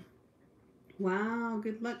 Wow,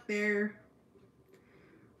 good luck there.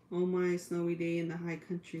 Oh my, snowy day in the high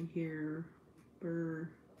country here. Brr.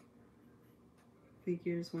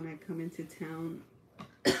 Figures when I come into town.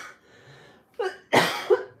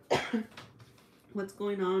 What's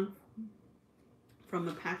going on from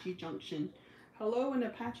Apache Junction? Hello in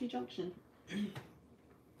Apache Junction.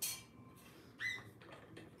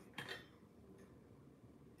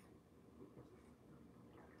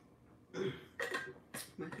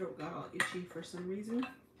 My throat got all itchy for some reason.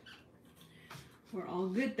 We're all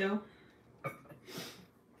good though.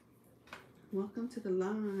 Welcome to the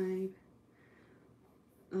live.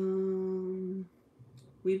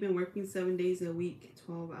 We've been working 7 days a week,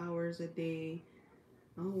 12 hours a day.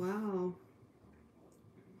 Oh wow.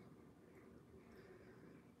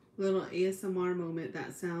 Little ASMR moment,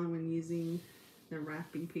 that sound when using the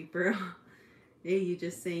wrapping paper. Hey, you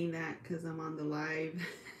just saying that because I'm on the live.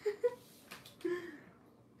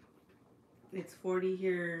 It's 40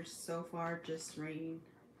 here so far, just rain.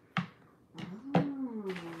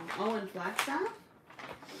 Oh, in Flagstaff?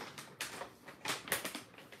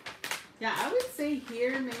 Yeah, I would say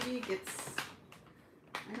here maybe it gets,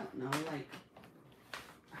 I don't know, like,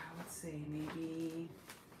 I would say maybe,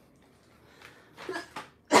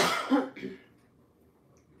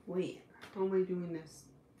 wait, how am I doing this?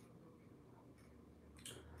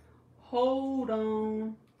 Hold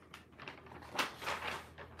on.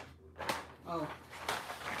 Oh,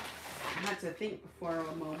 I had to think for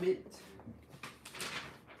a moment.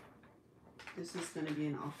 This is going to be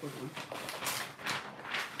an awkward one.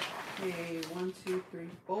 Okay, 1, 2, 3,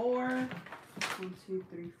 4. 1, 2,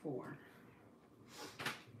 3, 4.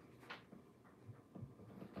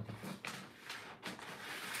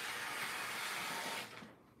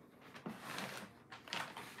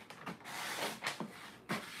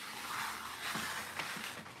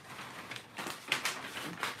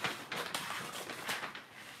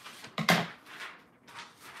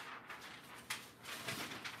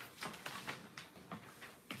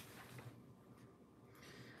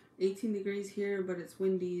 18 degrees here, but it's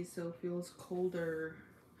windy, so it feels colder.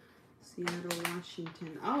 Seattle,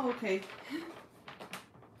 Washington. Oh, okay. I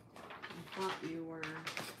thought you were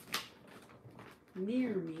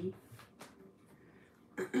near me.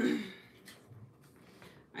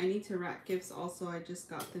 I need to wrap gifts also. I just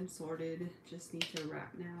got them sorted. Just need to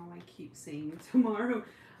wrap now. I keep saying tomorrow.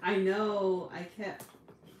 I know.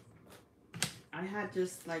 I had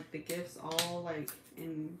just like the gifts all like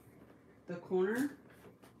in the corner.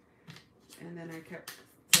 And then I kept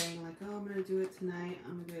saying like, oh, I'm going to do it tonight.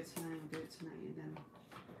 I'm going to do it tonight. I'm going to do it tonight. And then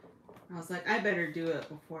I was like, I better do it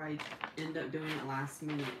before I end up doing it last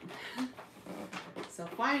minute. So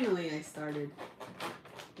finally I started,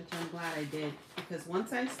 which I'm glad I did. Because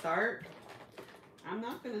once I start, I'm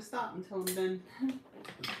not going to stop until I'm done.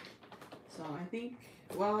 So I think,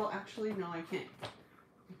 well, actually, no, I can't.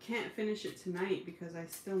 I can't finish it tonight because I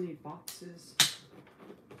still need boxes.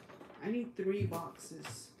 I need 3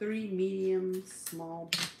 boxes. 3 medium, small,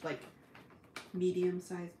 like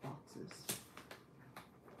medium-sized boxes.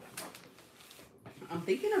 I'm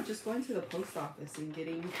thinking of just going to the post office and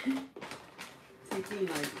getting, taking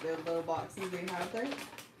like the little boxes they have there.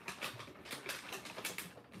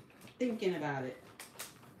 Thinking about it.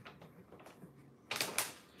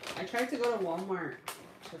 I tried to go to Walmart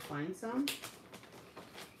to find some,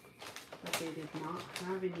 but they did not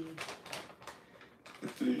have any.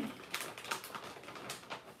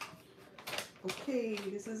 Okay,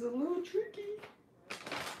 this is a little tricky.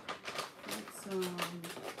 Let's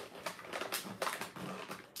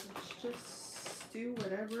just do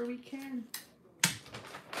whatever we can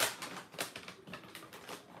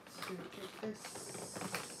to get this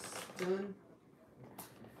done.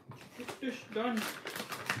 Get this done.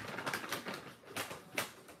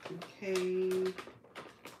 Okay,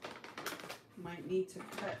 might need to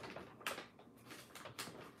cut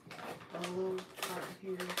a little part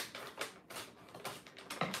here.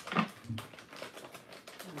 I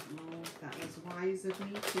don't know if that was wise of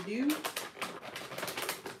me to do.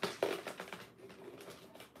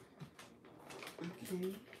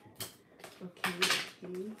 Okay, okay,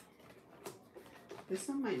 okay. This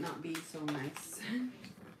one might not be so nice.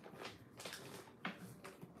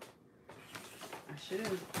 I should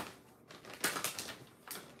have.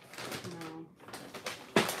 No.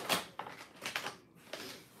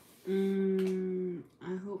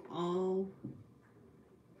 I hope all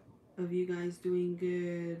of you guys doing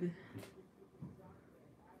good.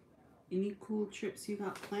 Any cool trips you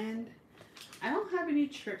got planned? I don't have any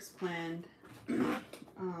trips planned.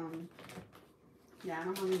 Yeah, I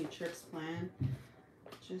don't have any trips planned.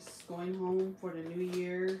 Just going home for the new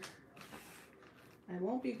year. I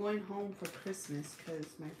won't be going home for Christmas because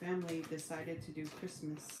my family decided to do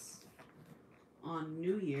Christmas on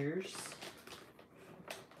New Year's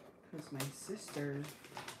because my sister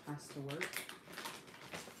has to work.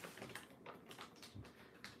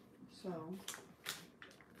 So,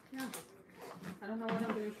 yeah, I don't know what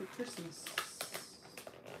I'm doing for Christmas.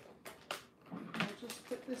 I'll just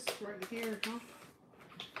put this right here, huh?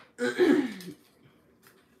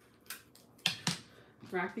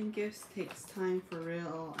 Wrapping gifts takes time for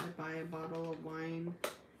real. I buy a bottle of wine,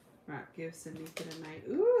 wrap gifts, and make it a night.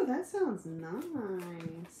 Ooh, that sounds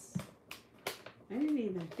nice. I didn't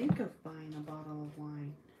even think of buying a bottle of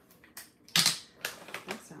wine.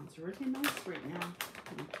 That sounds really nice right now.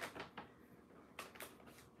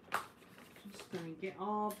 Just gonna get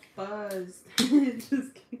all buzzed.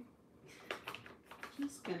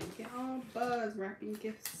 Just gonna get all buzzed wrapping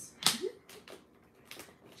gifts.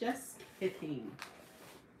 Just kidding.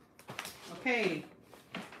 Okay,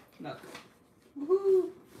 look. Woohoo!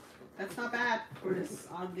 That's not bad for this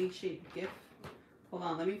oddly shaped gift. Hold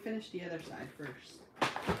on, let me finish the other side first.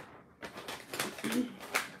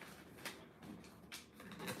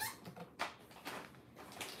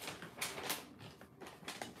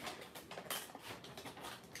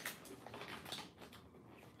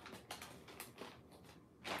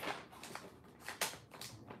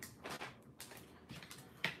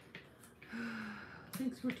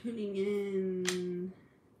 Thanks for tuning in.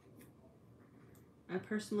 I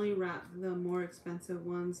personally wrap the more expensive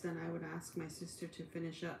ones than I would ask my sister to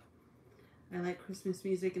finish up. I like Christmas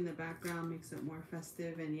music in the background, makes it more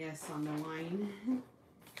festive, and yes, on the wine.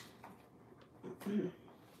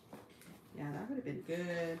 Yeah, that would have been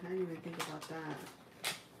good. I didn't even think about that.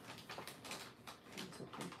 It's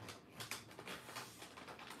okay.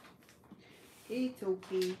 It's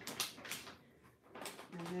okay.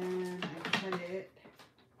 And then I cut it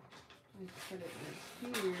right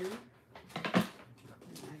here.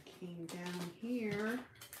 And I came down here.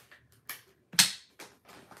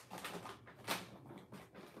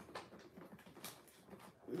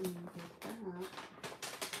 And did that.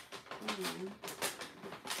 And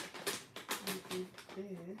I did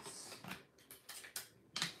this.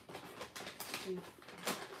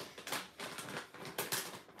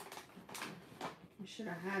 I should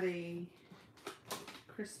have had a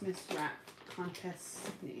Christmas wrap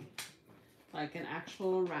contest, like an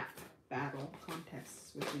actual rap battle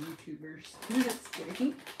contest with the YouTubers. Just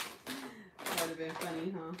kidding. That would have been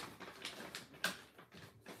funny, huh?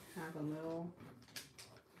 Have a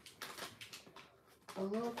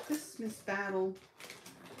little Christmas battle.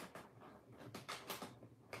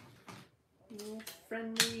 A little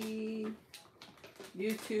friendly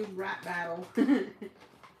YouTube rap battle.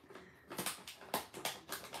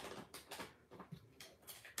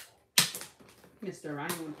 Mr.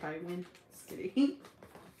 Ryan would probably win. Just kidding.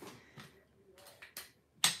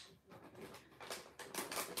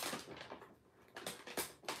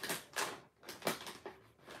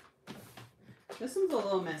 This one's a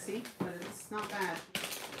little messy, but it's not bad.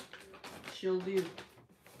 she'll do.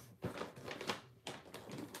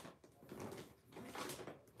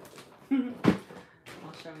 I'll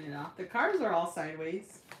show it off. The cars are all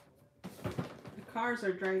sideways. The cars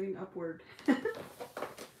are driving upward.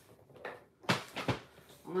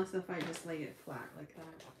 Unless if I just lay it flat like that.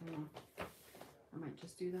 I don't know. I might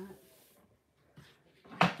just do that.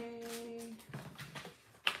 Okay.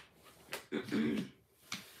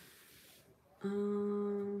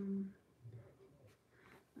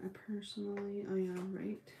 I personally, oh yeah,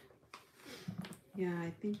 right. Yeah,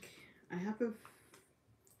 I think I have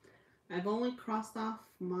I've only crossed off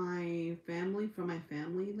my family from my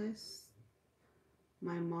family list.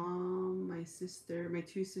 My mom, my sister, my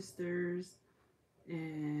two sisters,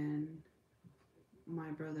 and my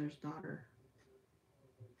brother's daughter,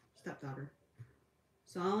 stepdaughter.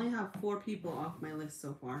 So I only have 4 people off my list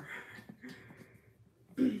so far.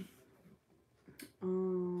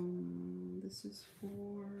 This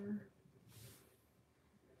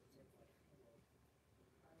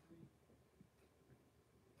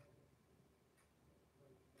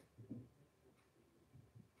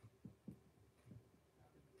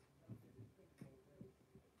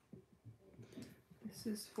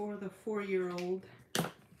is for the 4-year-old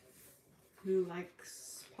who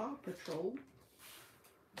likes Paw Patrol.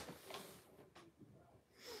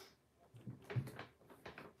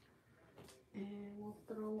 And we'll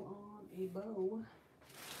throw on a bow,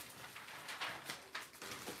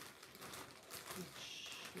 which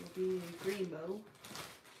will be a green bow.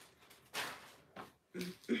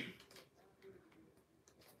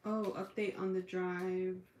 Oh, update on the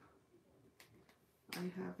drive. I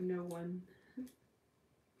have no one.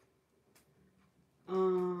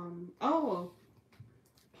 Oh,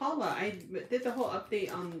 Paula, I did the whole update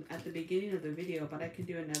at the beginning of the video, but I can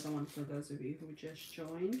do another one for those of you who just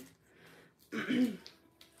joined.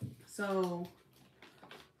 So,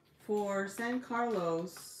 for San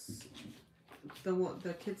Carlos,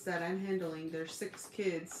 the kids that I'm handling, there's 6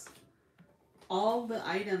 kids. All the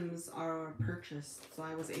items are purchased, so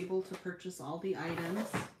I was able to purchase all the items,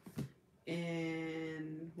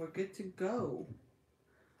 and we're good to go.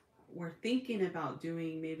 We're thinking about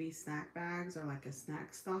doing maybe snack bags or like a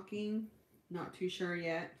snack stocking. Not too sure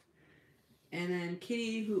yet. And then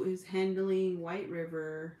Kitty, who is handling White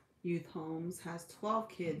River Youth Homes, has 12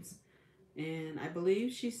 kids. And I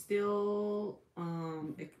believe she's still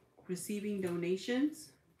receiving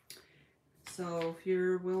donations. So if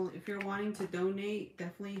you're wanting to donate,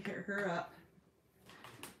 definitely hit her up.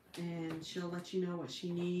 And she'll let you know what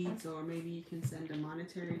she needs, or maybe you can send a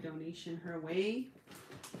monetary donation her way.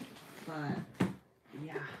 But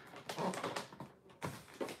yeah,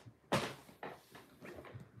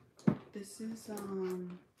 this is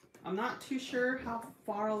I'm not too sure how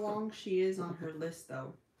far along she is on her list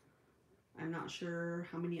though. I'm not sure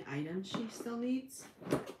how many items she still needs.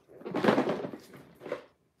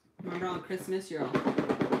 Remember on Christmas you're all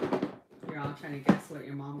trying to guess what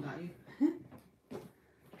your mom got you.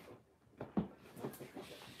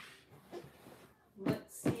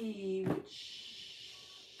 Let's see which.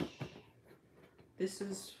 This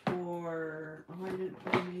is for, oh, I didn't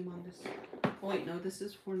put a name on this. Oh wait, no, this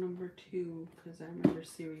is for number 2, because I remember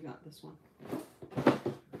Siri got this one.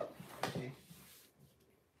 Okay.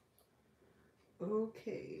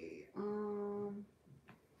 Okay,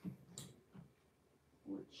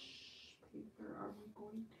 which paper are we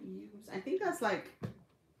going to use? I think that's like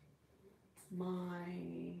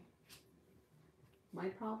my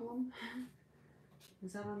problem.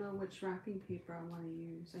 Because I don't know which wrapping paper I want to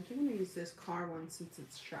use. I think I'm going to use this car one since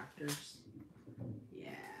it's tractors.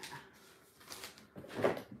 Yeah.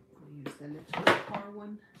 I'll use the little car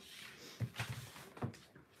one.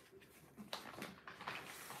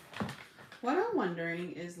 What I'm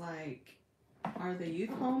wondering is, like, are the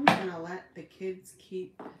youth homes going to let the kids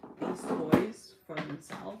keep these toys for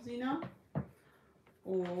themselves, you know?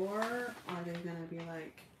 Or are they going to be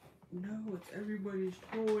like, no, it's everybody's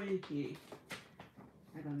toy.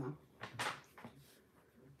 I don't know.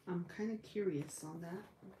 I'm kind of curious on that.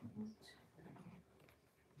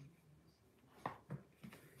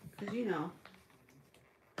 Because, you know,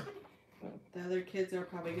 the other kids are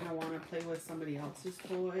probably going to want to play with somebody else's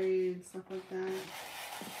toy and stuff like that.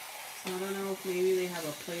 So I don't know if maybe they have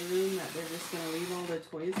a playroom that they're just going to leave all the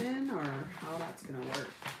toys in, or how that's going to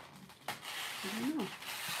work. I don't know.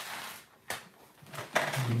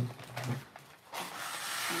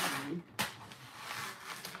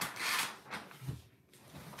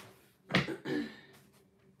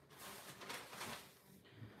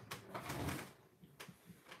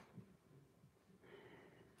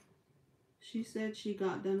 She said she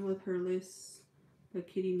got done with her list, but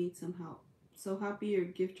Kitty needs some help. So happy your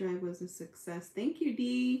gift drive was a success. Thank you,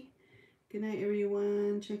 Dee. Good night,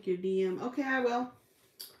 everyone. Check your DM. Okay, I will.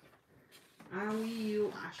 I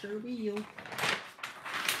will. I sure will.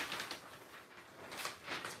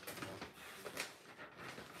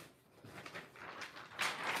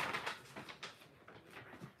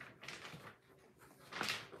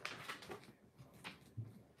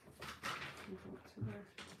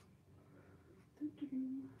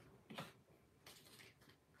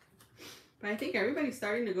 But I think everybody's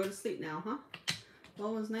starting to go to sleep now, huh?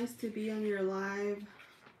 Well, it was nice to be on your live.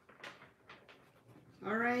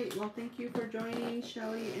 All right. Well, thank you for joining,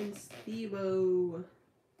 Shelly and Steve-O.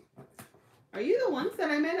 Are you the ones that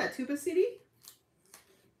I met at Tuba City?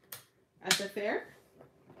 At the fair?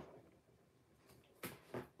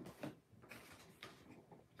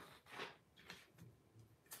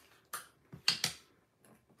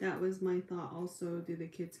 That was my thought also. Do the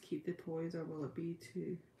kids keep the toys or will it be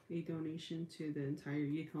to a donation to the entire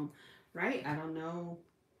youth home? Right? I don't know.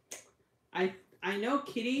 I know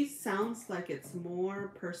Kitty's sounds like it's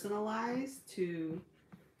more personalized to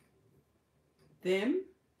them.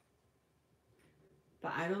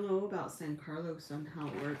 But I don't know about San Carlos on how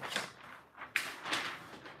it works.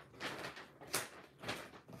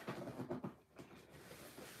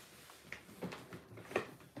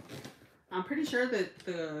 I'm pretty sure that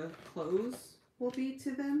the clothes will be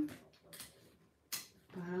to them.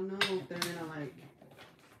 But I don't know if they're gonna like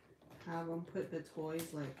have them put the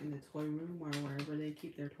toys like in the toy room or wherever they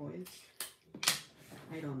keep their toys.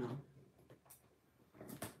 I don't know.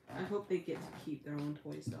 I hope they get to keep their own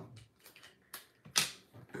toys though.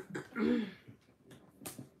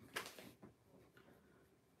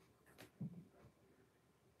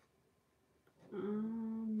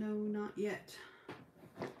 No, not yet.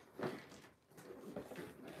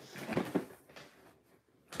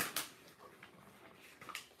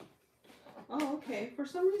 Oh, okay. For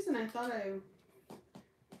some reason, I thought I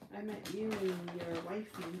met you and your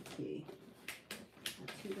wife, Nikki,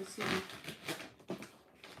 at Tuba City.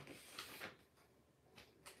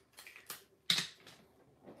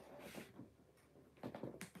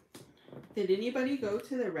 Did anybody go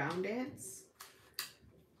to the round dance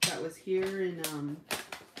that was here in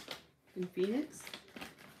Phoenix?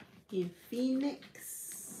 In Phoenix,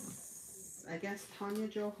 I guess Tanya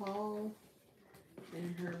Jo Hall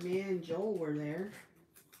and her man Joel were there.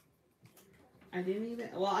 I didn't even,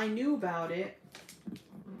 well, I knew about it,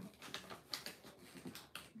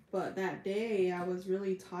 but that day I was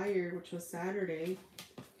really tired, which was Saturday,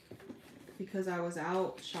 because I was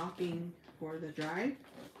out shopping for the drive.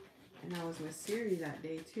 And I was with Siri that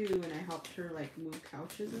day too, and I helped her like move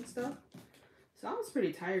couches and stuff. So I was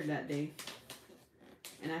pretty tired that day.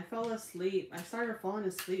 And I fell asleep. I started falling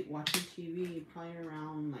asleep watching TV probably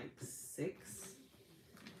around like 6.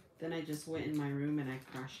 Then I just went in my room and I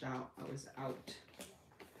crashed out. I was out.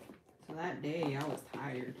 So that day I was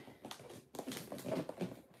tired.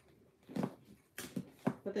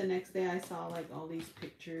 But the next day I saw like all these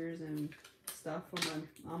pictures and stuff from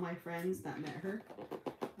all my friends that met her.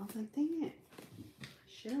 I was like, dang it,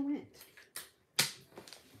 should have went.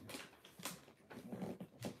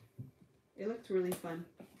 It looked really fun.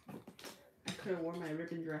 I could have worn my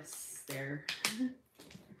ribbon dress there.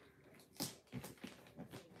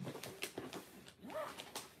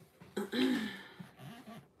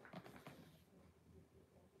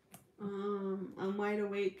 I'm wide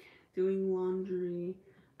awake doing laundry.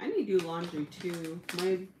 I need to do laundry too.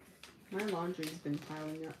 My laundry's been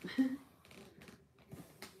piling up.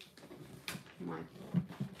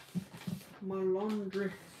 my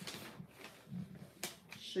laundry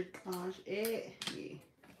checklage, yeah,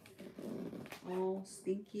 all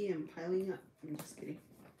stinky and piling up. I'm just kidding.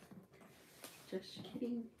 Just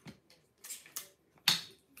kidding.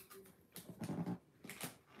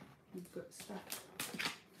 Good stuff.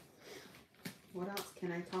 What else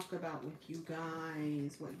can I talk about with you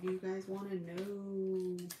guys? What do you guys want to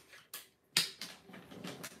know?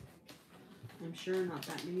 I'm sure not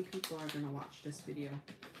that many people are going to watch this video.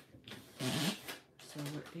 So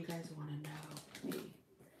what do you guys want to know? Hey,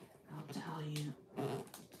 I'll tell you.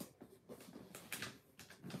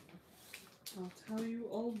 I'll tell you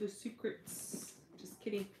all the secrets. Just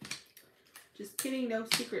kidding. Just kidding, no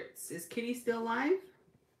secrets. Is Kitty still alive?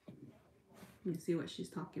 Let me see what she's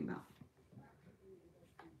talking about.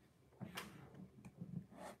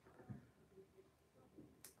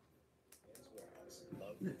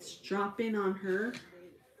 Let's drop in on her.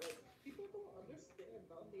 People don't understand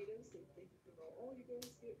non-natives. They think, oh, you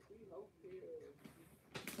guys get free healthcare.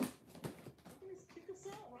 You guys kick us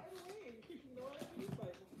out right away. You know what I mean?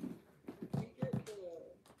 Like, we get the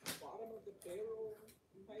bottom of the barrel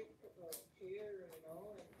type pay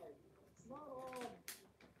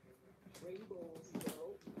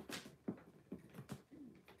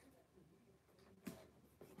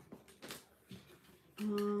I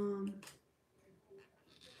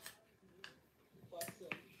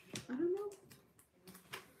don't know.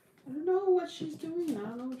 I don't know what she's doing. I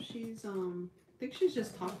don't know if she's I think she's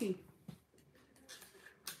just talking.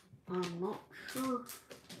 I'm not sure.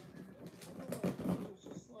 It's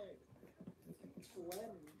just like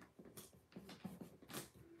Glenn.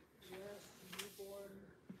 Yes, newborn.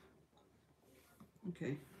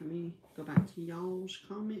 Okay, let me go back to y'all's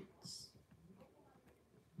comments.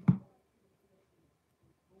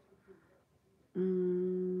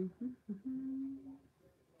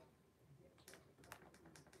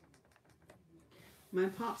 My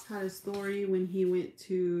pops had a story when he went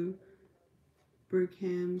to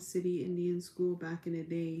Brigham City Indian School back in the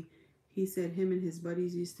day. He said him and his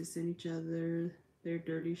buddies used to send each other their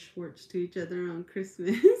dirty shorts to each other on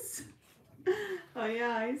Christmas. Oh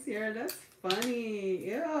yeah, I see her. That's funny.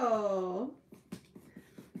 Ew.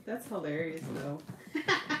 That's hilarious though.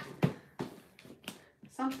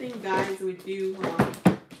 Something guys would do, huh?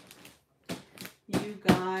 You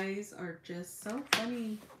guys are just so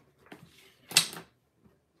funny.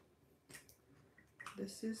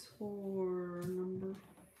 This is for number...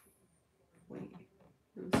 Wait.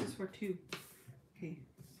 No, this is for 2. Okay.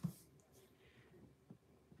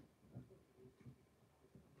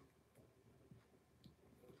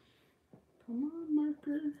 Come on,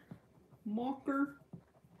 marker. Marker.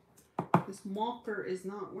 This marker is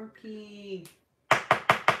not working.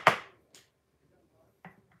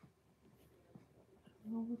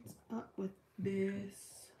 Oh, what's up with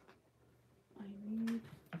this?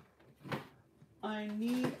 I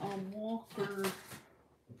need a marker.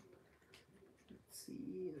 Let's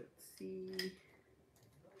see. Man.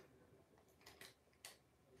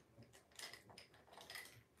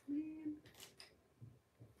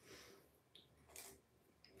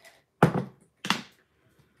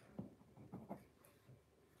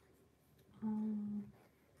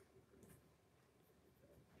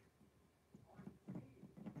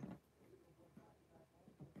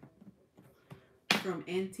 From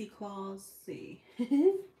Auntie Claus. See.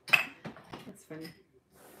 That's funny.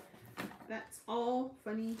 That's all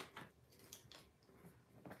funny.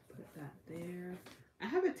 Put that there. I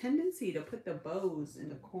have a tendency to put the bows in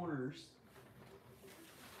the corners.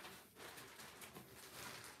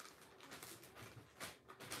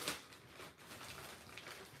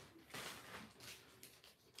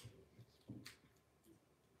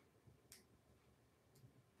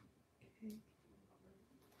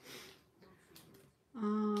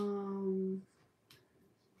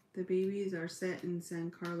 The babies are set in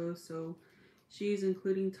San Carlos, so she's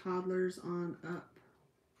including toddlers on up.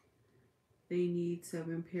 They need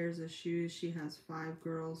 7 pairs of shoes. She has 5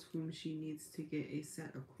 girls whom she needs to get a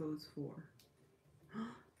set of clothes for.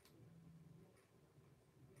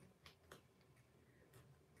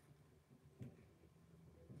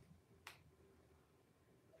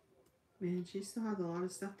 Man, she still has a lot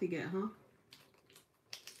of stuff to get, huh?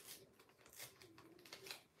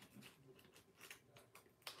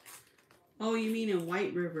 Oh, you mean in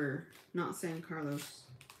White River, not San Carlos.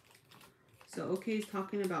 So, okay's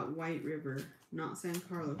talking about White River, not San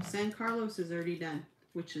Carlos. San Carlos is already done,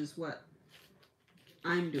 which is what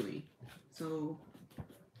I'm doing. So,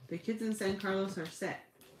 the kids in San Carlos are set.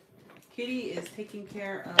 Kitty is taking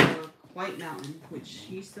care of White Mountain, which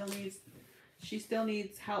she still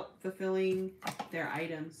needs help fulfilling their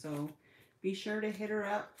items. So, be sure to hit her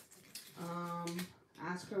up.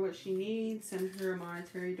 Ask her what she needs, send her a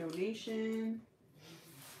monetary donation,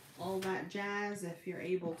 all that jazz if you're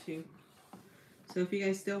able to. So if you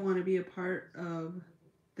guys still want to be a part of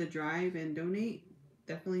the drive and donate,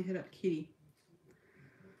 definitely hit up Kitty.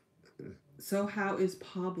 So how is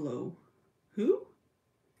Pablo? Who?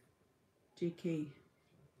 JK.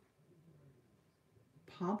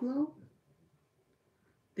 Pablo?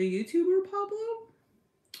 The YouTuber Pablo?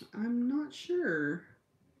 I'm not sure.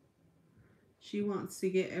 She wants to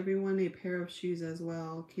get everyone a pair of shoes as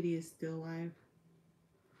well. Kitty is still alive.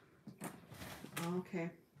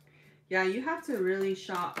 Okay. Yeah, you have to really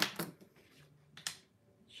shop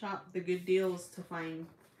the good deals to find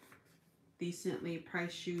decently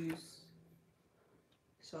priced shoes.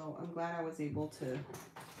 So I'm glad I was able to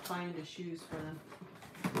find the shoes for them.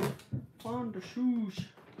 Find the shoes.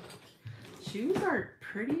 Shoes are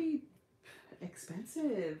pretty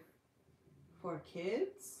expensive for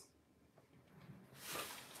kids.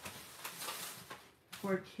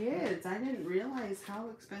 I didn't realize how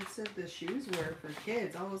expensive the shoes were for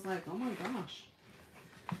kids. I was like, oh my gosh.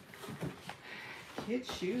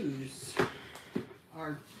 Kids' shoes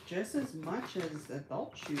are just as much as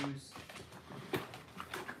adult shoes.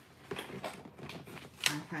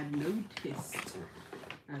 I had noticed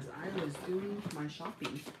as I I was doing my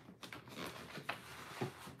shopping.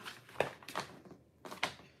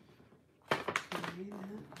 Okay,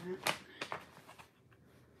 that.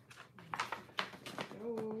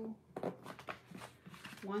 Go.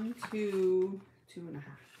 1, 2, 2.5.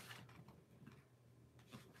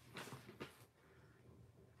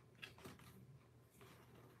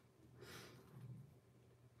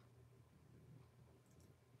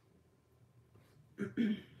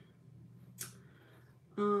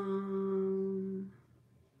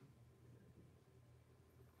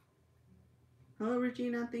 Hello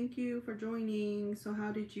Regina, thank you for joining. So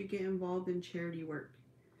how did you get involved in charity work?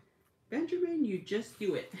 Benjamin, you just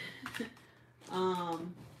do it.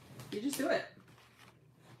 You just do it.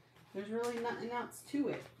 There's really nothing else to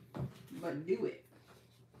it but do it.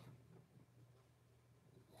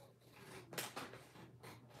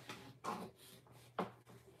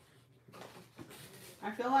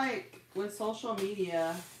 I feel like with social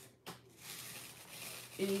media,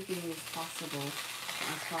 anything is possible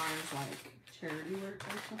as far as like charity work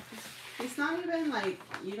or something. It's not even like,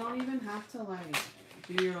 you don't even have to like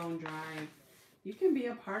do your own drive. You can be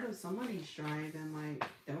a part of somebody's drive and like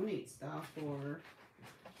donate stuff, or,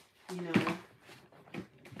 you know,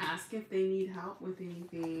 ask if they need help with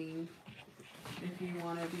anything, if you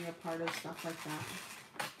want to be a part of stuff like that.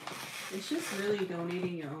 It's just really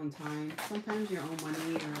donating your own time. Sometimes your own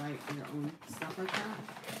money or like your own stuff like that.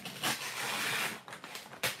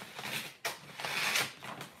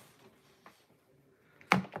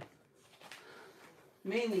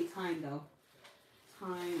 Mainly time though.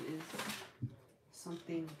 Time is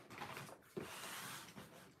something.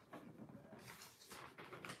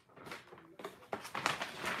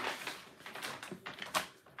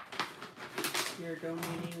 You're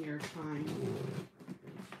donating your time,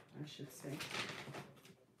 I should say.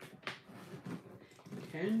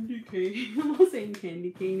 Candy cane. I'm not saying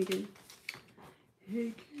candy cane again.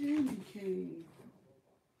 Hey, candy cane.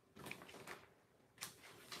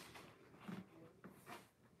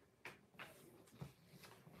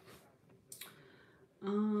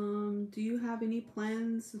 Do you have any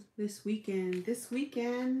plans this weekend? This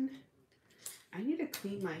weekend, I need to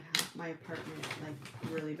clean my apartment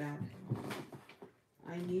like really bad.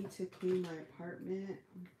 I need to clean my apartment.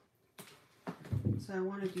 So I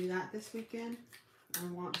want to do that this weekend. I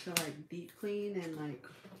want to like deep clean and like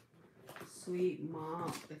sweep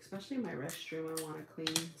mop, especially my restroom I want to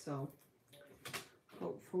clean. So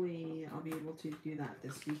hopefully I'll be able to do that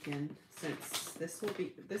this weekend, since this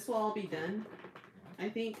will all be done. I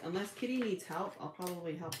think unless Kitty needs help, I'll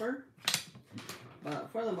probably help her. But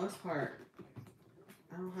for the most part,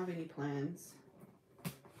 I don't have any plans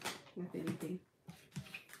with anything.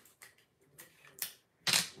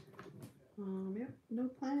 Yep, no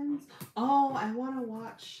plans. Oh, I want to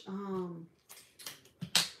watch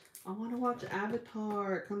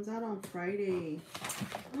Avatar. It comes out on Friday.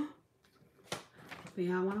 But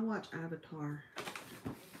yeah, I want to watch Avatar.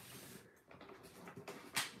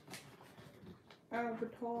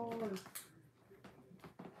 Avatar.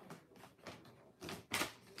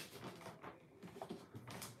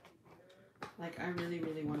 Like, I really,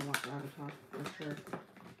 really want to watch Avatar for sure.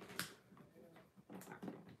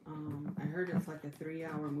 I heard it's like a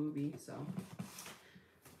 3-hour movie, so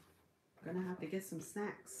I'm gonna have to get some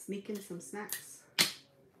snacks, sneak in some snacks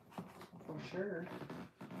for sure.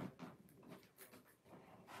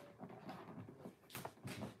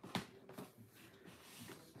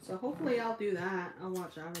 So hopefully I'll do that. I'll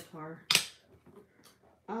watch Avatar.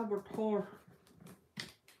 Avatar.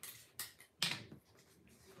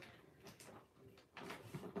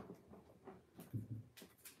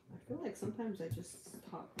 I feel like sometimes I just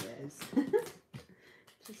talk res.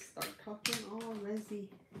 Just start talking all resi.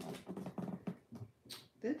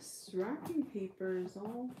 This wrapping paper is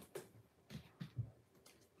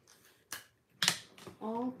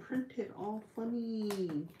all printed, all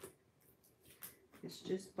funny. It's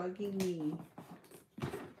just bugging me.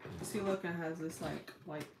 See, look, it has this like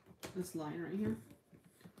this line right here.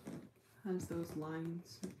 Has those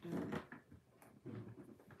lines right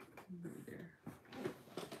there.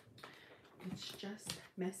 It's just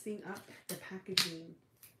messing up the packaging.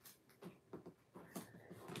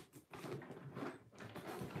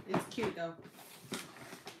 It's cute though.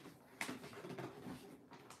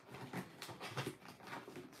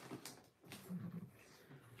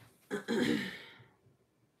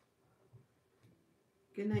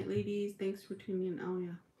 Good night, ladies. Thanks for tuning in. Oh,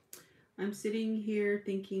 yeah. I'm sitting here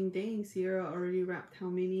thinking, dang, Sierra already wrapped how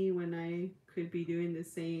many when I could be doing the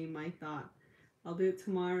same. I thought I'll do it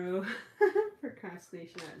tomorrow.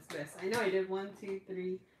 Procrastination at its best. I know I did 1, 2,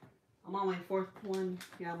 3. I'm on my 4th one.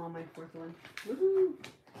 Yeah, I'm on my 4th one. Woohoo!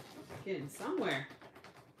 getting somewhere.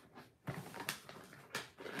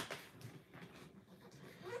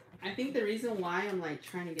 I think the reason why I'm like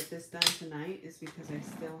trying to get this done tonight is because I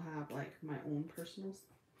still have like my own personal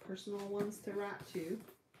ones to wrap too.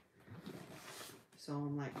 So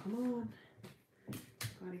I'm like, come on,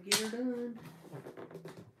 gotta get her done.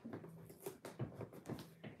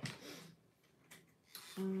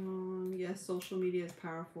 Yes, social media is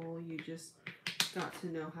powerful. You just got to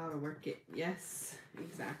know how to work it. Yes,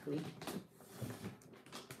 exactly.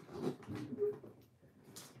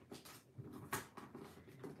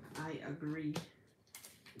 I agree.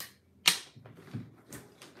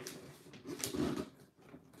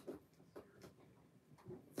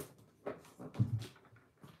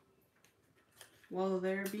 Will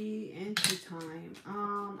there be entry time?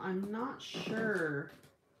 I'm not sure.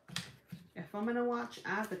 If I'm gonna watch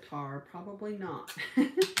Avatar, probably not.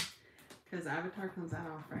 Because Avatar comes out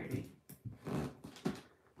on Friday.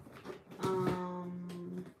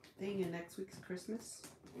 Dang it, next week's Christmas.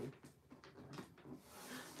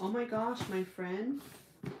 Oh my gosh, my friend,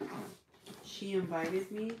 she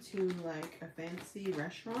invited me to like a fancy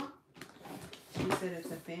restaurant. She said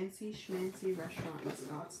it's a fancy schmancy restaurant in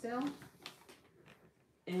Scottsdale.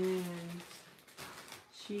 And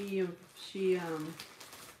she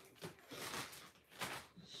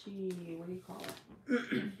what do you call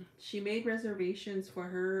it? She made reservations for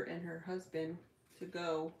her and her husband to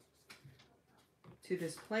go to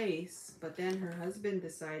this place, but then her husband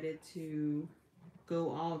decided to go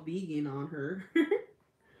all vegan on her.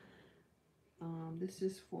 This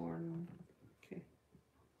is for, okay.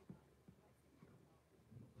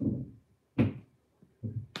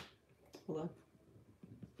 Hold on.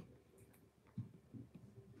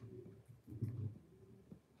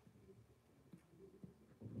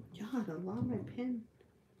 God, I lost my pen.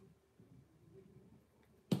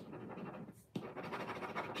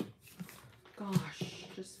 Gosh,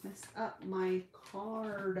 just messed up my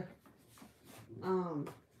card.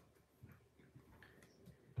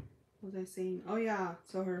 What was I saying? Oh yeah,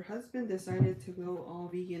 so her husband decided to go all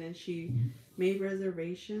vegan and she made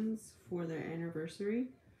reservations for their anniversary.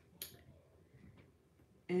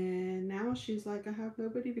 And now she's like, I have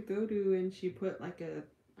nobody to go to, and she put like a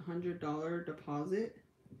 $100 deposit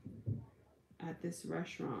at this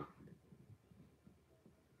restaurant.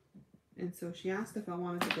 And so she asked if I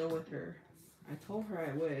wanted to go with her. I told her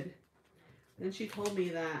I would. Then she told me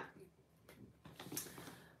that,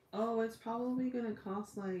 oh, it's probably gonna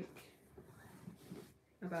cost like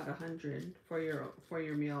about $100 for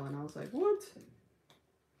your meal. And I was like, what?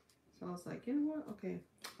 So I was like, you know what? Okay,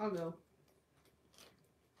 I'll go.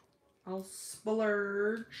 I'll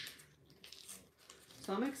splurge.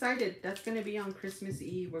 So I'm excited. That's gonna be on Christmas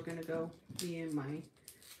Eve. We're gonna go, me and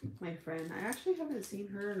my friend. I actually haven't seen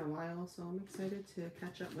her in a while, so I'm excited to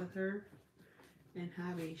catch up with her and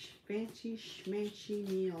have a fancy schmancy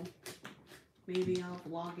meal. Maybe I'll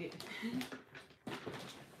vlog it.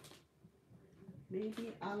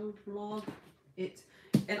 Maybe I'll vlog it.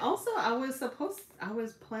 And also I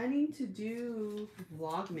was planning to do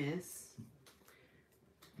Vlogmas.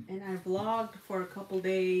 And I vlogged for a couple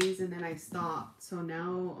days and then I stopped. So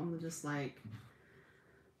now I'm just like,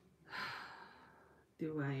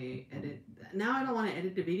 do I edit? Now I don't want to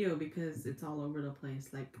edit the video because it's all over the place.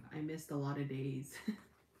 Like I missed a lot of days.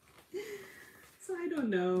 So I don't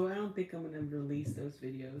know. I don't think I'm going to release those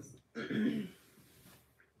videos.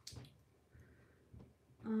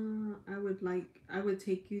 I would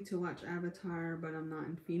take you to watch Avatar, but I'm not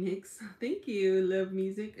in Phoenix. Thank you, Love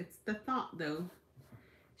Music. It's the thought though.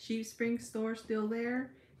 Sheep Spring store still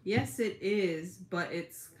there? Yes, it is, but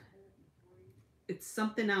it's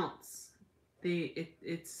something else.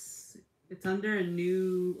 It's under a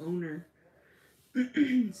new owner.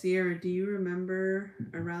 Sierra, do you remember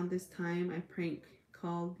around this time I prank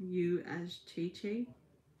called you as Che Che?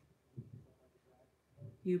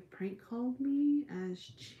 You prank called me as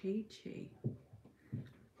Che Che.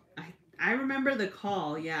 I remember the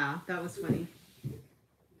call. Yeah, that was funny.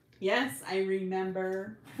 Yes, I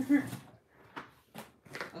remember.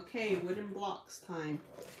 Okay, wooden blocks time.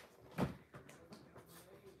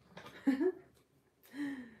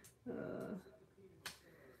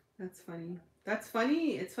 That's funny. That's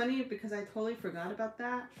funny. It's funny because I totally forgot about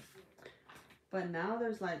that. But now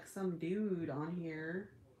there's like some dude on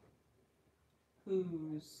here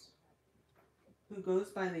who goes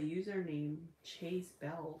by the username Chase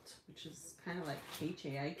Belt, which is kind of like Che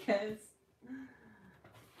Che, I guess.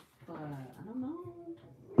 But I don't know.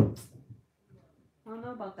 I don't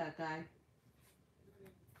know about that guy.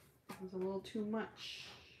 It was a little too much.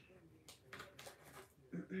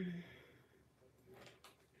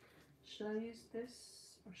 Should I use this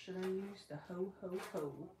Or should I use the ho ho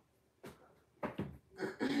ho?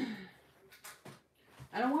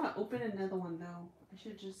 I don't want to open another one though. I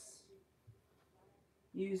should just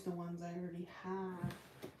use the ones I already have.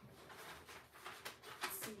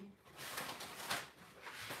 Let's see.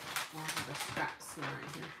 Oh, I have the scraps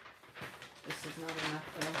right here. This is not enough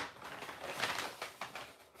though.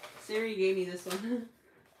 Siri gave me this one.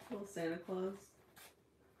 Little Santa Claus.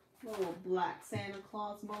 Little black Santa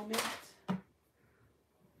Claus moment.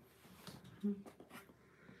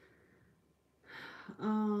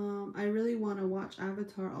 I really want to watch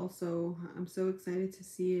Avatar also. I'm so excited to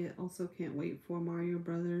see it. Also can't wait for Mario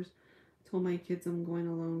Brothers. Told my kids I'm going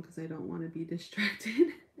alone because I don't want to be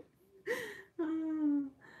distracted.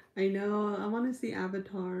 I know. I want to see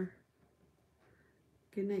Avatar.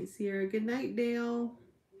 Good night, Sierra. Good night, Dale.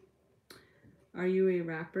 Are you a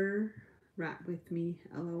rapper? Rap with me.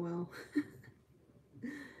 LOL.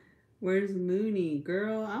 Where's Mooney?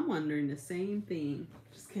 Girl, I'm wondering the same thing.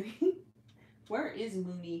 Just kidding. Where is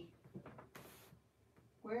Mooney?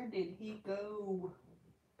 Where did he go?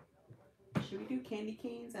 Should we do candy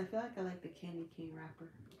canes? I feel like I like the candy cane wrapper.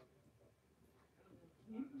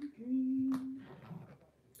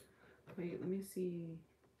 Wait, let me see.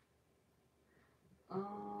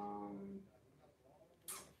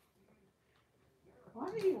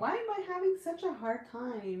 Why am I having such a hard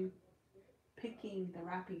time picking the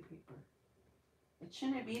wrapping paper? It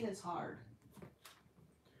shouldn't be this hard.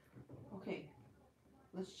 Okay,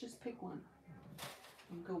 let's just pick one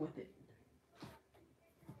and go with it.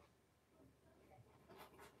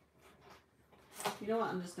 You know what?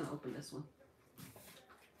 I'm just gonna open this one.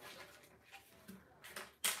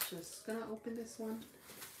 Just gonna open this one.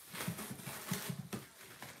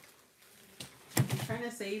 I'm trying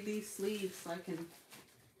to save these sleeves so I can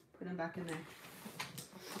put them back in there.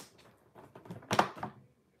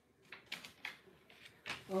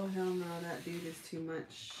 Oh hell no, that dude is too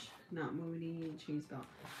much. Not Mooney and Cheese Belt.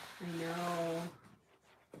 I know.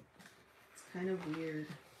 It's kind of weird.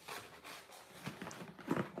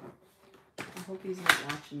 I hope he's not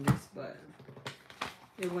watching this, but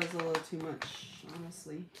it was a little too much,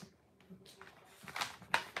 honestly.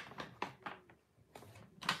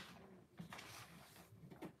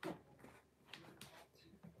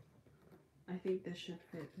 I think this should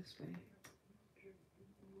fit this way.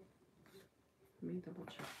 Let me double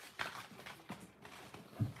check.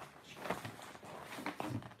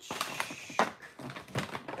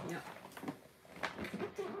 Yep.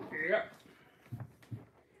 Yep.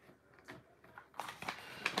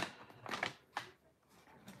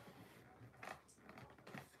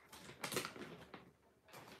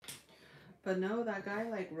 But no, that guy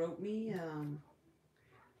like wrote me an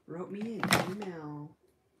email.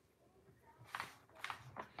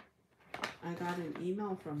 I got an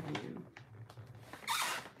email from him,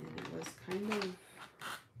 and it was kind of,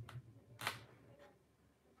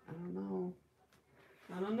 I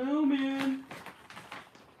don't know, man.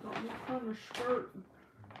 Got me kind of scared.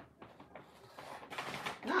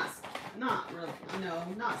 Not really. No,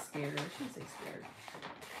 not scared. I shouldn't say scared.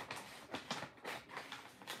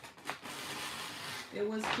 It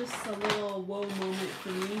was just a little whoa moment for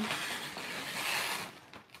me.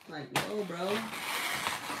 Like, whoa, bro.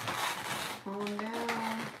 Calm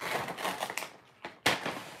down.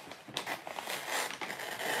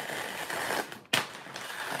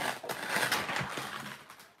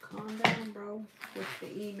 Calm down, bro. With the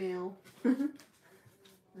email.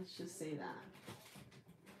 Let's just say that.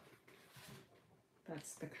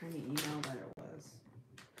 That's the kind of email that it was.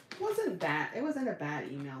 It wasn't bad. It wasn't a bad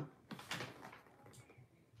email.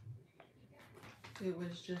 It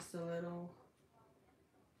was just a little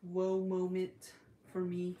whoa moment for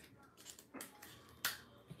me.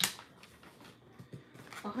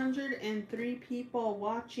 103 people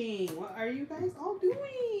watching. What are you guys all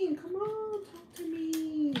doing? Come on, talk to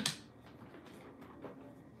me.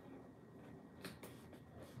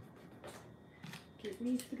 Get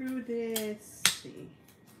me through this. Let's see.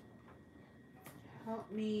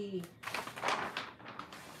 Help me.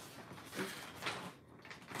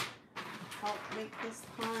 Help make this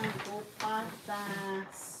time go by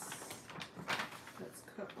fast. Let's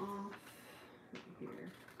cut off here.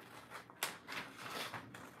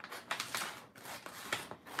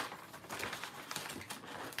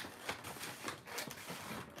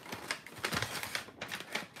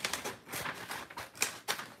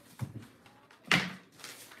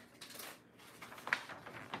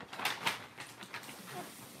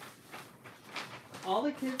 All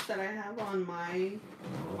the kids that I have on my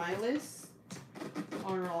list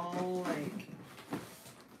are all like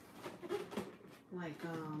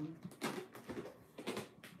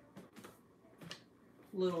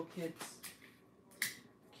little kids.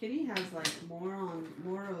 Kitty has like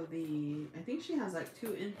more of the, I think she has like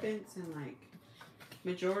 2 infants and like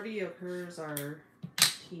majority of hers are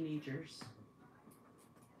teenagers.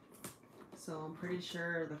 So I'm pretty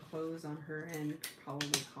sure the clothes on her end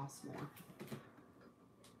probably cost more.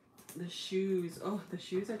 The shoes, oh, the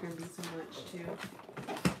shoes are gonna be so much too.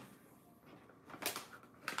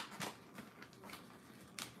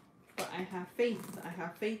 But I have faith. I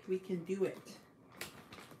have faith we can do it.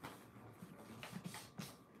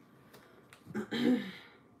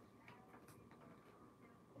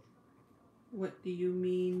 What do you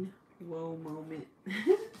mean, whoa moment?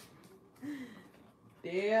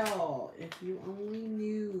 Dale, if you only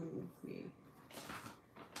knew me.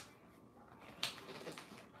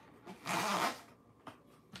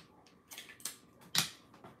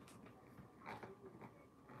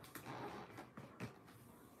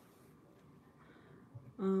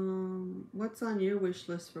 What's on your wish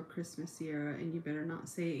list for Christmas, Sierra? And you better not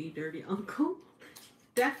say a dirty uncle.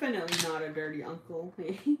 Definitely not a dirty uncle.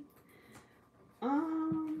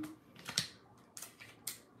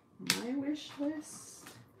 My wish list.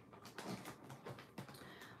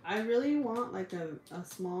 I really want like a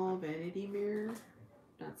small vanity mirror.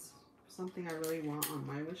 That's something I really want on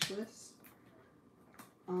my wish list.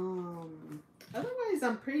 Otherwise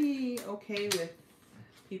I'm pretty okay with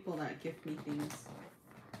people that gift me things.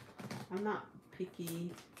 I'm not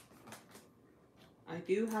picky. I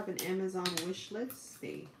do have an Amazon wish list.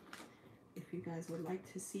 If you guys would like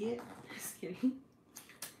to see it. Just kidding.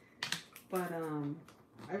 But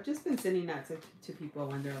I've just been sending that to people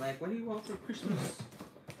when they're like, what do you want for Christmas?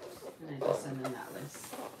 And I just send them that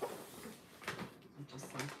list. I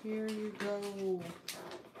just say, here you go.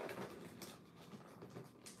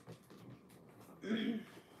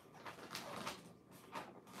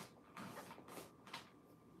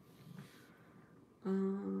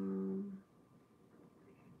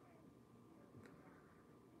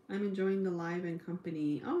 I'm enjoying the live and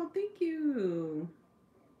company. Oh, thank you.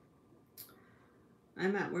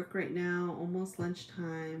 I'm at work right now, almost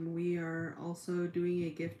lunchtime. We are also doing a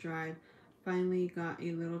gift drive. Finally got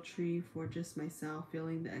a little tree for just myself.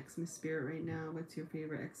 Feeling the Xmas spirit right now. What's your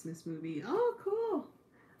favorite Xmas movie? Oh, cool.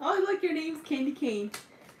 Oh, look, your name's Candy Cane.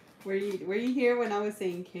 Were you here when I was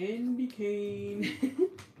saying Candy Cane?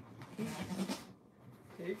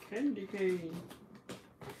 Hey, Candy Cane.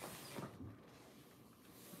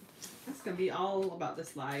 That's gonna be all about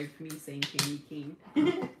this live, me saying Candy Cane.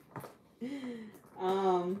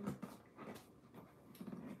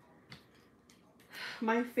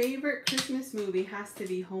 My favorite Christmas movie has to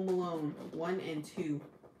be Home Alone 1 and 2.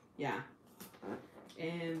 Yeah.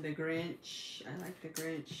 And The Grinch. I like The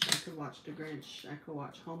Grinch. I could watch The Grinch. I could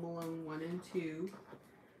watch Home Alone 1 and 2.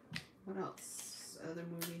 What else? Other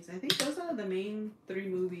movies. I think those are the main 3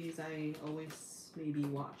 movies I always maybe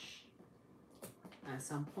watch at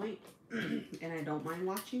some point. And I don't mind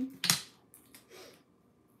watching.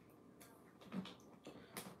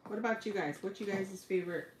 What about you guys? What's you guys'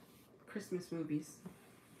 favorite Christmas movies?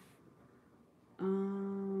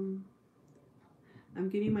 I'm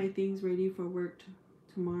getting my things ready for work.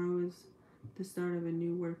 Tomorrow is the start of a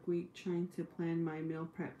new work week. Trying to plan my meal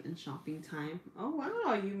prep and shopping time. Oh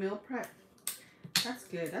wow, you meal prep. That's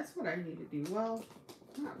good. That's what I need to do. Well,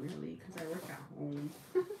 not really, because I work at home.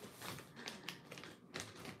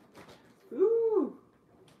 Ooh.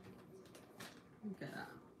 Look at that.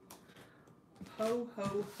 Ho,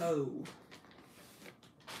 ho, ho.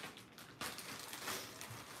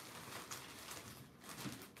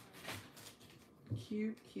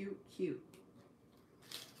 Cute, cute, cute.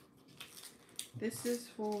 This is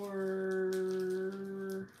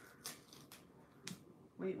for...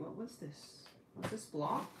 Wait, what was this? Was this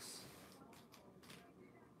blocks?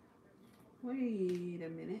 Wait a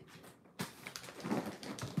minute.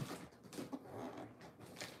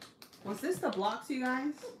 Was this the blocks, you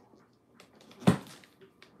guys?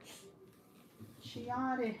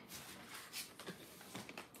 Chiare.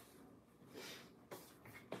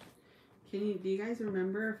 Do you guys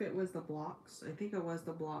remember if it was the blocks? I think it was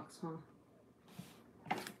the blocks, huh?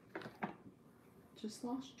 Just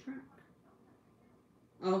lost track.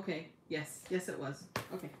 Oh, okay. Yes. Yes, it was.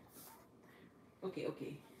 Okay. Okay,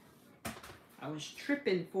 okay. I was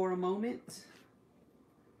tripping for a moment.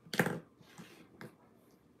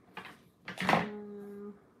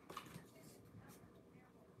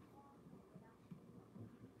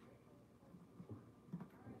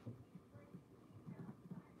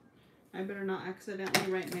 I better not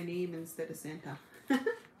accidentally write my name instead of Santa.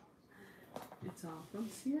 It's all from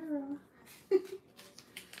Sierra.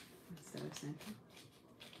 Instead of Santa.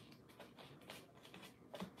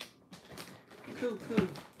 Cool.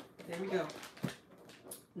 There we go.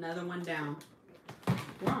 Another one down.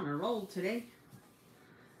 We're on a roll today.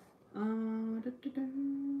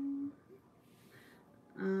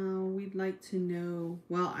 We'd like to know.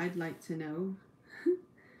 Well, I'd like to know.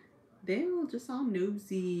 They're just all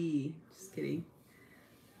nosy. Just kidding.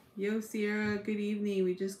 Yo, Sierra, good evening.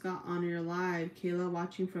 We just got on your live. Kayla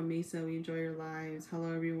watching from Mesa. We enjoy your lives.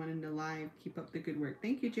 Hello, everyone in the live. Keep up the good work.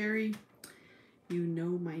 Thank you, Jerry. You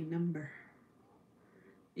know my number.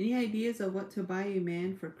 Any ideas of what to buy a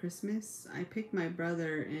man for Christmas? I picked my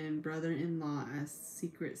brother and brother-in-law as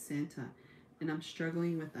Secret Santa, and I'm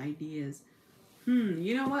struggling with ideas.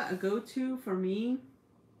 You know what? A go-to for me,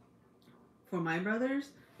 for my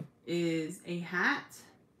brothers, is a hat,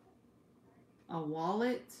 a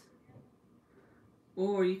wallet,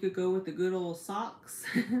 or you could go with the good old socks,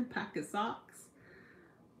 pack of socks.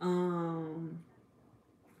 I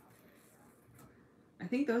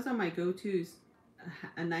think those are my go-tos.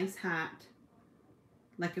 A nice hat,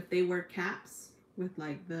 like if they wear caps with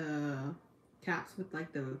like the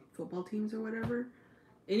football teams or whatever.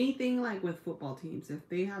 Anything like with football teams, if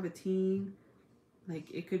they have a team,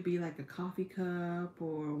 like it could be like a coffee cup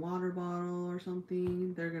or a water bottle or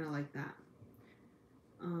something, they're gonna like that.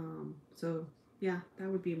 So yeah, that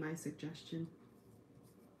would be my suggestion.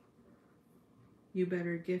 You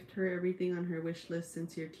better gift her everything on her wish list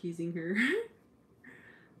since you're teasing her.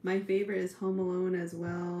 My favorite is Home Alone as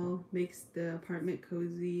well. Makes the apartment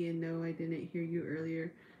cozy. And no, I didn't hear you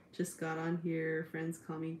earlier. Just got on here. Friends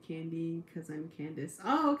call me Candy because I'm Candace.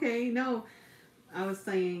 Oh, okay. No, I was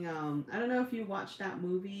saying, I don't know if you watched that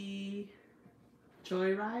movie,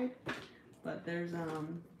 Joyride, but there's,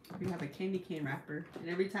 we have a candy cane wrapper. And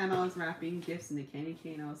every time I was wrapping gifts in the candy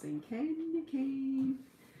cane, I was saying, candy cane.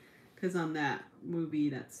 Because on that movie,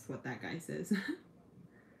 that's what that guy says.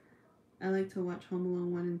 I like to watch Home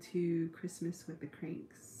Alone 1 and 2, Christmas with the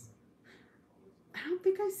Cranks. I don't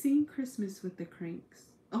think I've seen Christmas with the Cranks.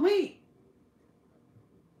 Oh wait,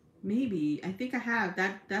 maybe. I think I have.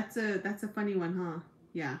 That's a funny one, huh?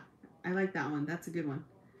 Yeah, I like that one. That's a good one.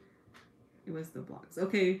 It was the blocks.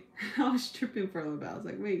 Okay, I was tripping for a little bit. I was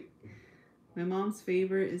like, wait. My mom's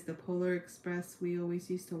favorite is the Polar Express. We always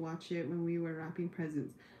used to watch it when we were wrapping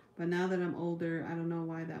presents. But now that I'm older, I don't know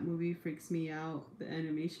why that movie freaks me out. The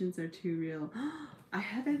animations are too real. I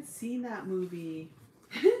haven't seen that movie.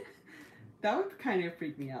 That would kind of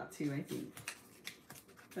freak me out too, I think.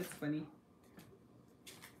 That's funny.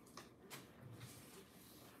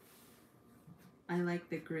 I like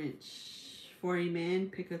the Grinch. For a man,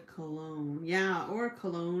 pick a cologne. Yeah, or a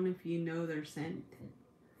cologne if you know their scent.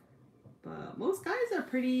 But most guys are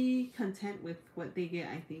pretty content with what they get,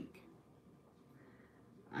 I think.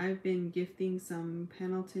 I've been gifting some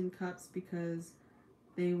Pendleton cups because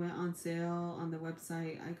they went on sale on the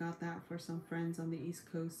website. I got that for some friends on the East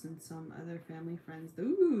Coast and some other family friends.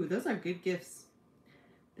 Ooh, those are good gifts.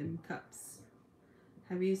 Them cups.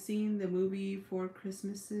 Have you seen the movie Four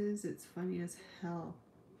Christmases? It's funny as hell.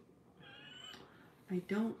 I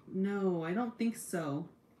don't know. I don't think so.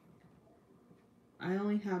 I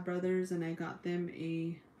only have brothers and I got them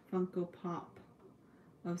a Funko Pop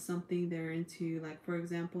of something they're into, like for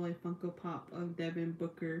example a Funko Pop of Devin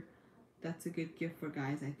Booker. That's a good gift for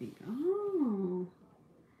guys, I think. Oh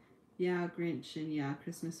yeah, Grinch, and yeah,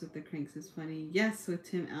 Christmas with the Cranks is funny. Yes, with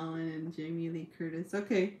Tim Allen and Jamie Lee Curtis.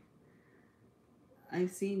 Okay,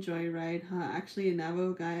 I've seen Joyride, huh? Actually, a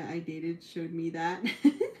Navajo guy I dated showed me that.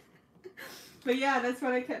 But yeah, that's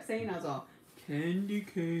what I kept saying. I was all, candy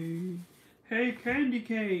cane, hey candy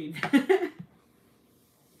cane.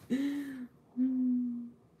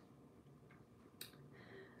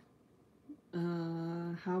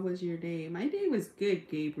 How was your day? My day was good,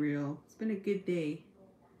 Gabriel. It's been a good day.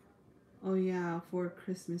 Oh yeah, Four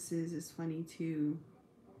Christmases is funny too.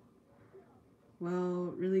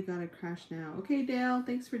 Well, really gotta crash now. Okay, Dale,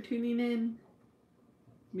 thanks for tuning in.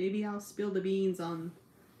 Maybe I'll spill the beans on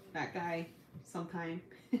that guy sometime.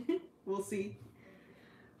 We'll see.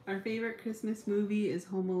 Our favorite Christmas movie is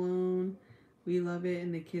Home Alone. We love it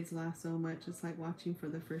and the kids laugh so much. It's like watching for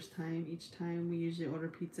the first time. Each time we usually order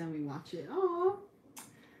pizza and we watch it. Oh,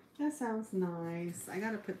 that sounds nice. I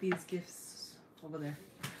gotta put these gifts over there.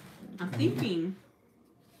 I'm thinking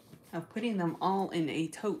of putting them all in a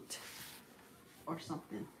tote or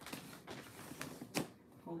something.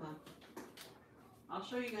 Hold on. I'll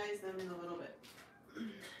show you guys them in a little bit.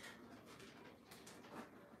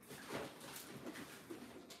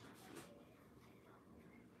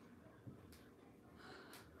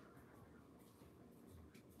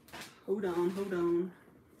 Hold on, hold on.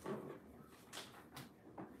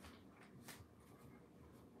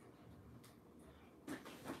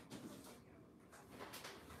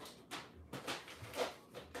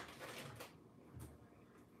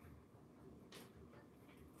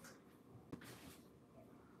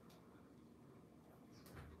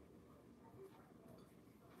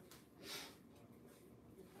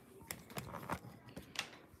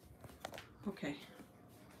 Okay,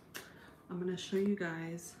 I'm gonna show you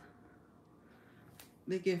guys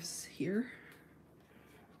the gifts here.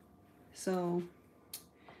 So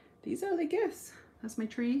these are the gifts. That's my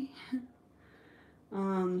tree.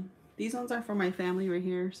 These ones are for my family right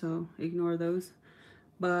here, so ignore those.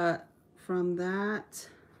 But from that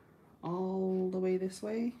all the way this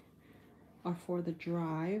way are for the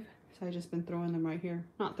drive. So I just been throwing them right here.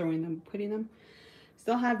 Not throwing them, putting them.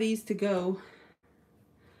 Still have these to go.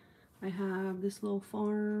 I have this little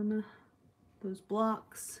farm, those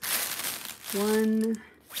blocks. 1,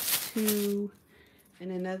 2,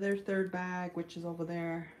 and another third bag, which is over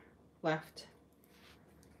there, left.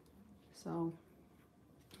 So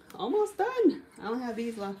almost done. I only have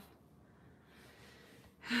these left.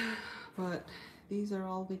 But these are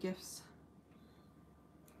all the gifts.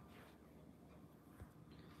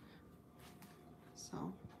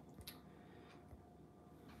 So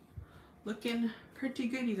looking pretty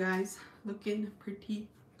good, you guys. Looking pretty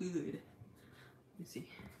good. Let me see.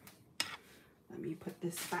 Let me put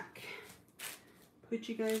this back. Put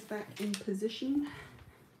you guys back in position.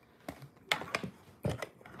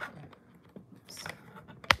 Oops.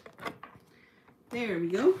 There we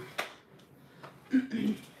go.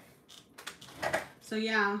 So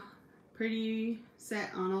yeah, pretty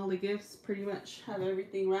set on all the gifts. Pretty much have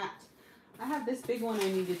everything wrapped. I have this big one I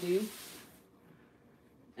need to do.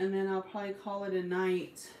 And then I'll probably call it a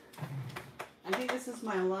night. I think this is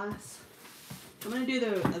my last. I'm gonna do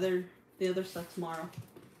the other stuff tomorrow.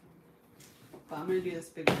 But I'm gonna do this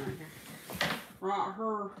big one right here. Right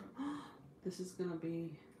here. This is gonna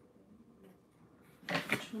be.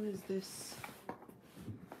 Which one is this?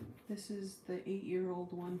 This is the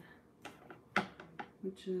 8-year-old one.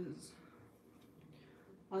 Which is.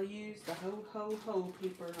 I'll use the ho ho ho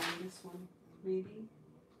paper on this one, maybe.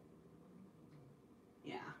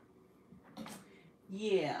 Yeah.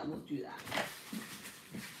 Yeah, we'll do that.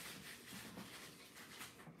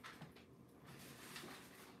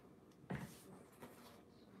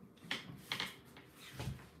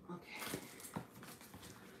 Okay.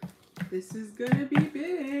 This is gonna be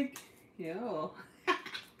big. Yo.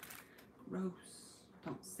 Gross.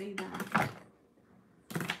 Don't say that.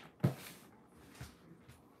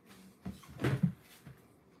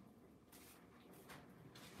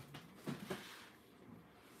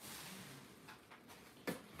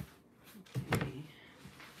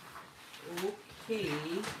 Okay.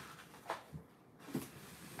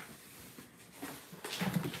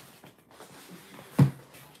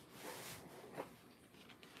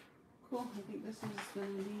 Cool. I think this is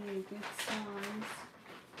going to be a good size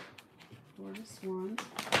for this one.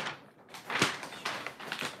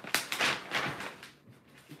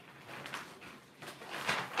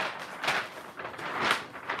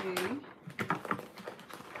 Okay.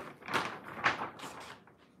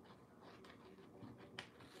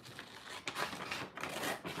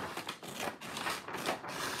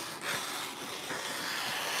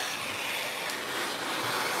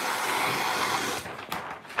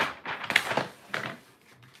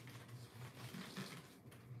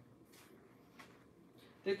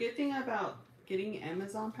 The good thing about getting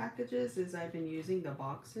Amazon packages is I've been using the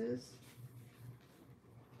boxes.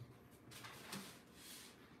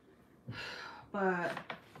 But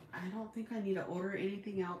I don't think I need to order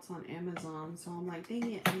anything else on Amazon. So I'm like, dang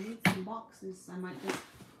it, I need some boxes. I might just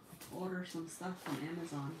order some stuff from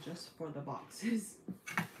Amazon just for the boxes.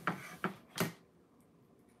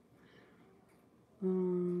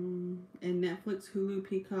 And Netflix, Hulu,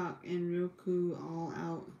 Peacock, and Roku all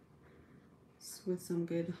out with some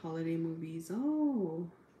good holiday movies. Oh,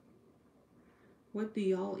 what do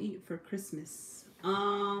y'all eat for Christmas?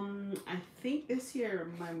 I think this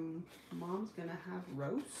year my mom's gonna have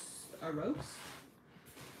roast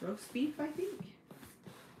beef, I think.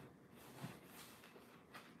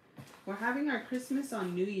 We're having our Christmas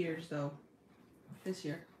on New Year's though, this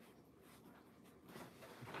year.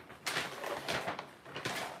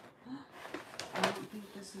 I don't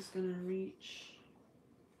think this is gonna reach.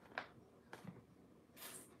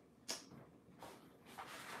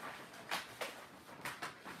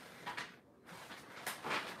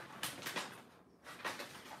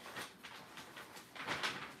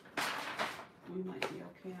 We might be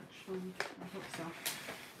okay actually. I hope so.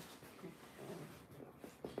 Okay.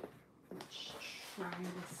 Let's try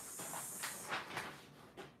this.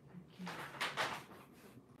 Okay.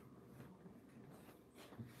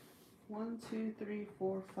 1, 2, 3,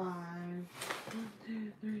 4, 5. 1,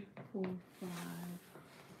 2, 3, 4, 5.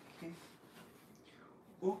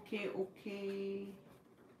 Okay. Okay.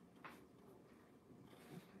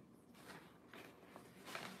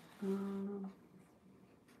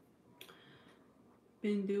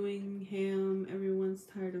 Been doing ham. Everyone's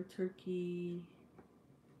tired of turkey.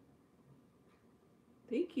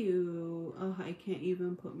 Thank you. Oh, I can't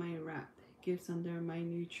even put my wrap gifts under my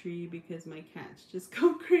new tree because my cats just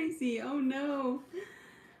go crazy. Oh no.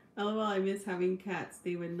 LOL, I miss having cats.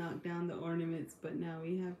 They would knock down the ornaments, but now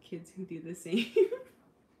we have kids who do the same.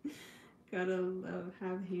 Gotta love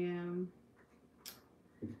have ham.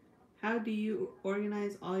 How do you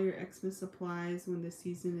organize all your Xmas supplies when the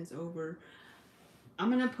season is over? I'm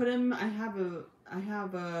gonna put them. I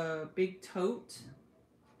have a big tote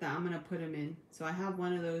that I'm gonna put them in. So I have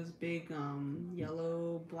one of those big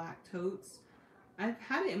yellow black totes. I've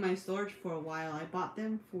had it in my storage for a while. I bought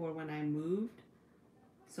them for when I moved.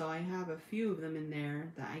 So I have a few of them in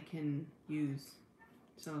there that I can use.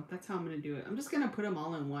 So that's how I'm going to do it. I'm just going to put them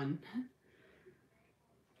all in one.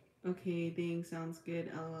 Okay, dang, sounds good.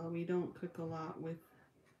 LOL, we don't cook a lot with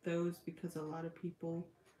those because a lot of people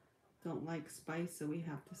don't like spice, so we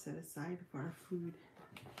have to set aside for our food.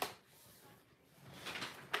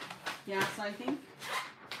 Yeah, so I think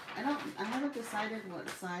I haven't decided what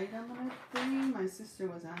side I'm gonna bring. My sister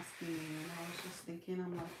was asking me, and I was just thinking,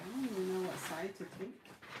 I'm like, I don't even know what side to take.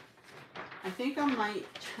 I think I might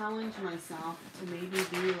challenge myself to maybe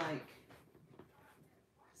do like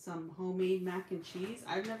some homemade mac and cheese.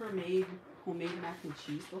 I've never made homemade mac and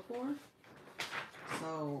cheese before,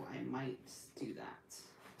 so I might do that.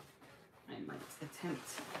 I might attempt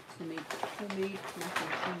to make homemade mac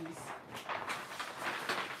and cheese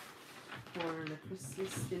for the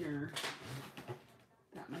Christmas dinner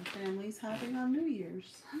that my family's having on New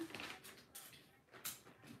Year's.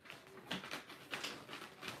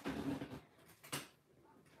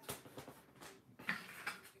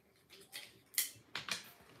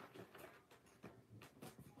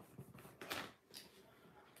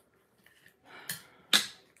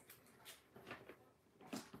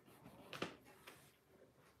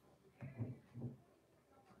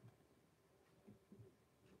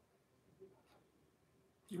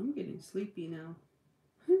 I'm getting sleepy now.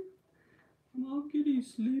 I'm all getting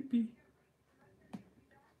sleepy.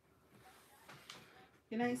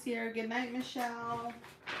 Good night, Sierra. Good night, Michelle.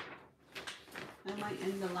 I might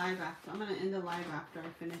end the live after. I'm gonna end the live after I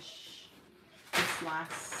finish this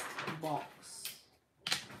last box.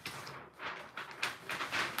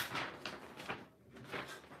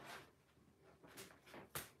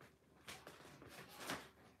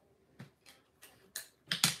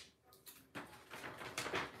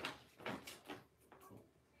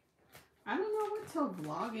 I don't know what to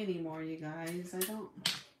vlog anymore, you guys. I don't.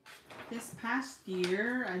 This past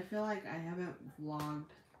year, I feel like I haven't vlogged.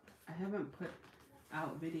 I haven't put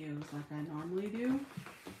out videos like I normally do.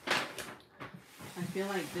 I feel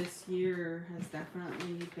like this year has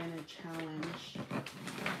definitely been a challenge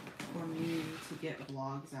for me to get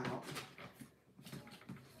vlogs out.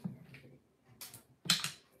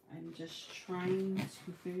 I'm just trying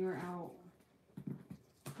to figure out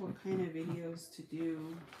what kind of videos to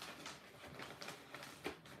do.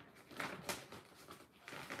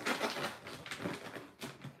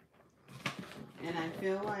 And I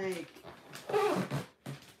feel like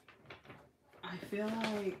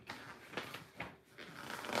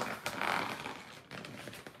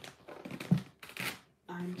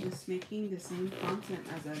I'm just making the same content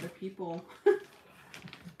as other people.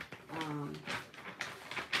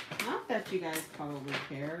 Not that you guys probably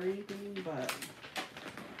care or anything, but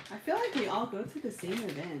I feel like we all go to the same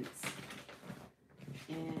events.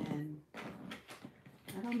 And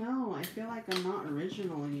I don't know, I feel like I'm not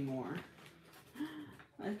original anymore.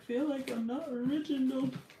 I feel like I'm not original.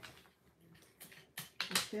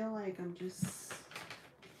 I feel like I'm just,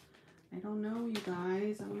 I don't know, you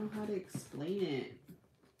guys. I don't know how to explain it.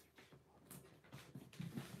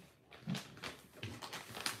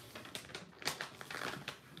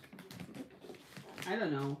 I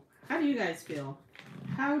don't know. How do you guys feel?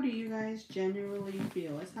 How do you guys generally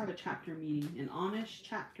feel? Let's have a chapter meeting. An honest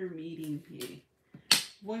chapter meeting. Yay.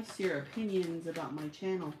 Voice your opinions about my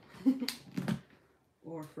channel.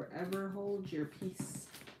 Or forever hold your peace.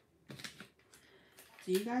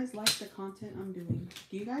 Do you guys like the content I'm doing?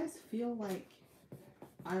 Do you guys feel like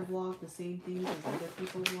I vlog the same things as other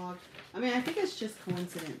people vlog? I mean, I think it's just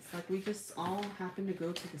coincidence. Like, we just all happen to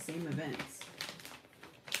go to the same events.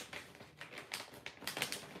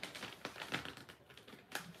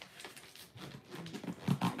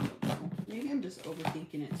 Maybe I'm just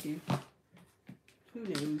overthinking it too. Who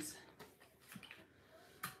knows?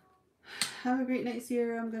 Have a great night,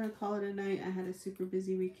 Sierra. I'm going to call it a night. I had a super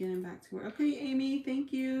busy weekend and back to work. Okay, Amy,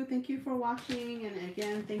 thank you. Thank you for watching. And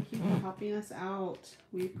again, thank you for helping us out.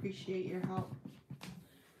 We appreciate your help.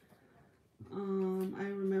 I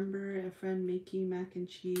remember a friend friend making mac and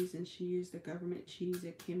cheese, and she used the government cheese.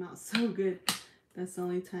 It came out so good. That's the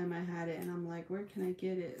only time I had it, and I'm like, where can I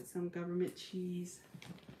get it? Some government cheese.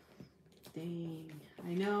 Dang.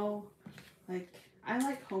 I know, like, I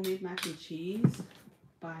like homemade mac and cheese,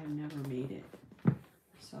 but I've never made it.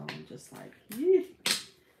 So I'm just like, yeah.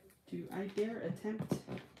 Do I dare attempt?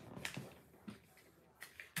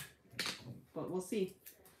 But we'll see.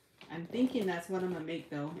 I'm thinking that's what I'm gonna make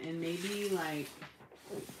though, and maybe like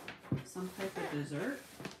some type of dessert,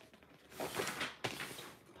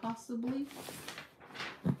 possibly.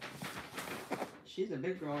 She's a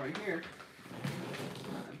big girl right here.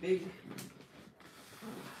 A big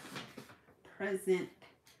present.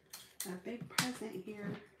 A big present here.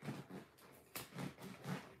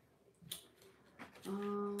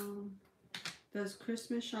 Does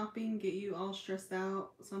Christmas shopping get you all stressed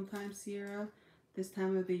out sometimes, Sierra? This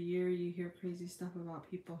time of the year, you hear crazy stuff about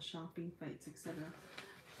people shopping, fights, etc.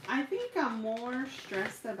 I think I'm more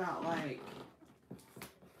stressed about like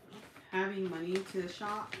having money to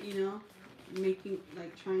shop, you know, making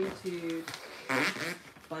like trying to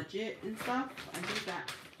budget and stuff. I think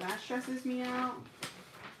that stresses me out.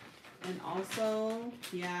 And also,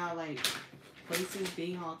 yeah, like places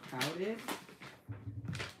being all crowded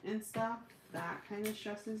and stuff, that kind of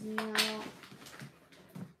stresses me out.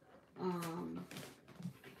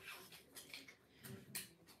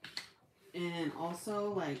 And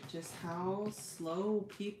also like just how slow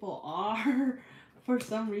people are. For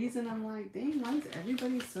some reason I'm like, dang, why is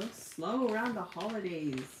everybody so slow around the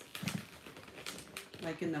holidays?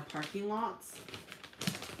 Like in the parking lots,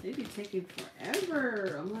 they be taking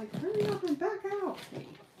forever. I'm like, hurry up and back out. Hey,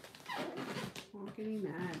 I'm getting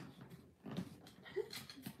mad.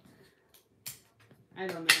 I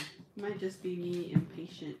don't know. Might just be me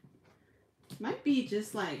impatient. Might be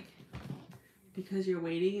just like because you're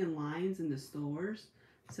waiting in lines in the stores.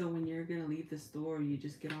 So when you're gonna leave the store, you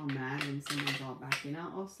just get all mad and someone's all backing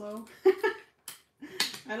out also.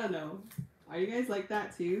 I don't know. Are you guys like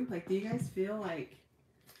that too? Like, do you guys feel like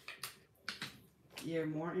you're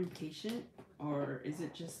more impatient, or is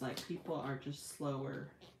it just like people are just slower?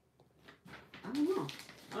 I don't know.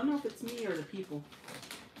 I don't know if it's me or the people.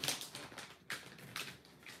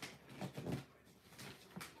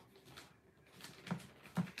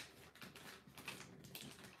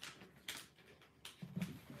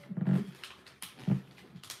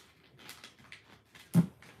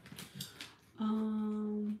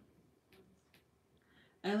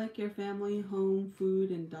 I like your family, home, food,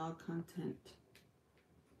 and dog content.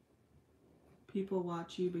 People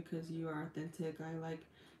watch you because you are authentic. I like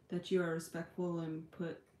that you are respectful and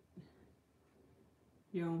put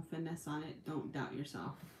your own finesse on it. Don't doubt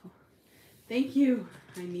yourself. Thank you.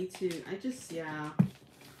 I need to, I just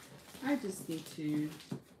need to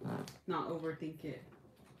not overthink it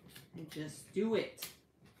and just do it.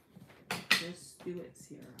 Just do it,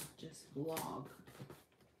 Sierra. Just vlog.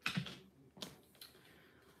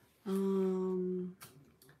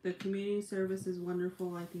 The community service is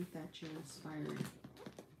wonderful. I think that you're inspiring.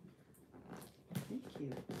 Thank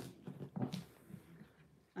you.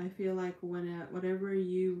 I feel like whatever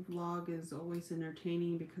you vlog is always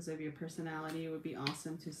entertaining because of your personality. It would be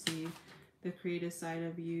awesome to see the creative side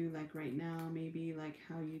of you, like right now, maybe like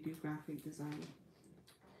how you do graphic design.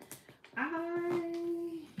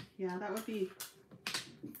 Yeah, that would be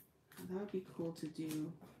cool to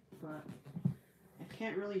do, but I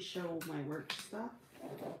can't really show my work stuff.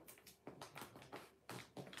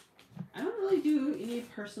 I don't really do any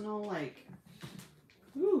personal, like,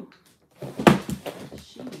 ooh,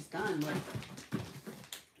 she's done, like,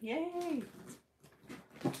 yay.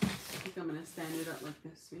 I think I'm gonna stand it up like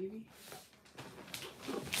this, maybe.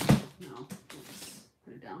 No, let's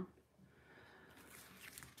put it down.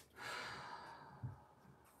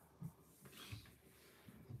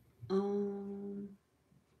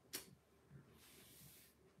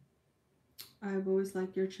 I've always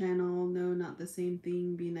liked your channel. No, not the same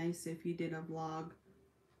thing. Be nice if you did a vlog.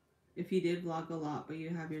 If you did vlog a lot, but you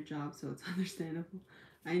have your job, so it's understandable.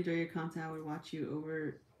 I enjoy your content. I would watch you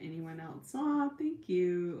over anyone else. Aw, thank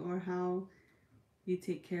you. Or how you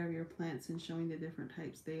take care of your plants and showing the different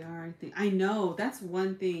types they are. I know that's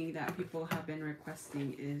one thing that people have been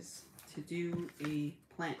requesting is to do a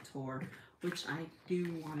plant tour, which I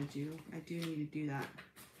do want to do. I do need to do that.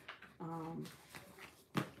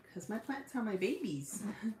 Because my plants are my babies.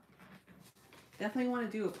 Definitely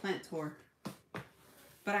want to do a plant tour.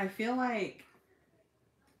 But I feel like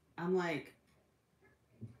I'm like,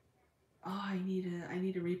 oh, I need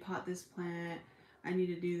to repot this plant. I need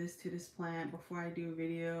to do this to this plant before I do a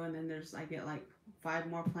video. And then I get like 5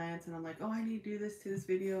 more plants and I'm like, oh, I need to do this to this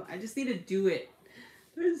video. I just need to do it.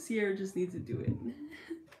 Sierra just needs to do it.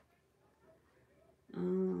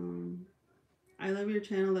 I love your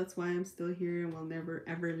channel. That's why I'm still here and will never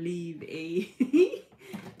ever leave.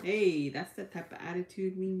 Hey, that's the type of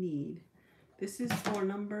attitude we need. This is for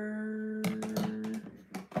number, the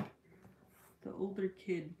older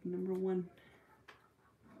kid, number 1.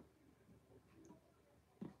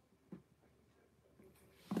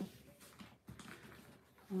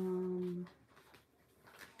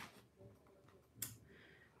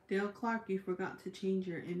 Dale Clark, you forgot to change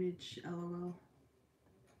your image, LOL.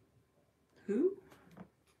 Who?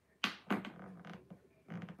 Well,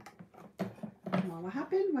 what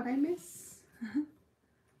happened? What I miss?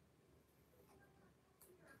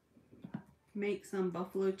 Make some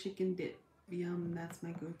buffalo chicken dip. Yum, that's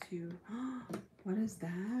my go-to. What is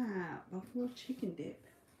that? Buffalo chicken dip.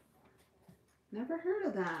 Never heard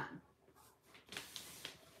of that.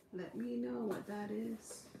 Let me know what that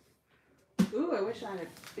is. Ooh, I wish I had a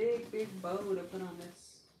big bow to put on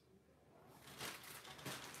this.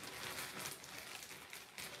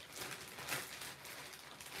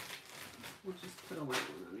 We'll just put a white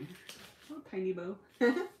one on here. Oh, tiny bow.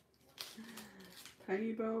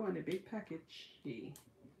 Tiny bow and a big package. Yay.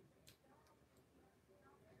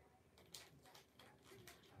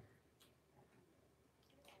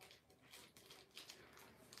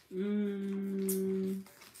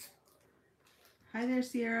 Hi there,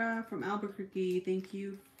 Sierra from Albuquerque. Thank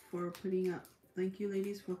you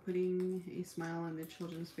ladies for putting a smile on the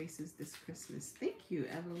children's faces this Christmas. Thank you,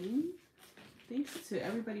 Evelyn. Thanks to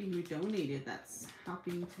everybody who donated. That's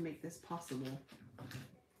helping to make this possible.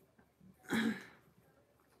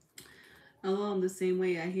 Although I'm the same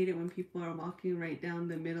way, I hate it when people are walking right down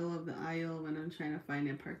the middle of the aisle when I'm trying to find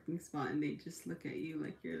a parking spot and they just look at you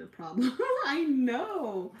like you're the problem. I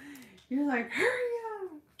know. You're like, hurry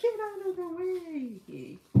up, get out of the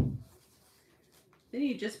way. Then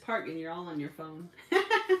you just park and you're all on your phone.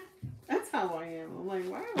 That's how I am. I'm like,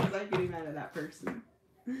 why was I getting mad at that person?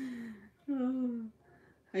 Oh.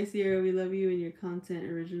 Hi Sierra, we love you and your content,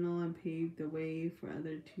 original and paved the way for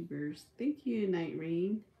other tubers. Thank you, Night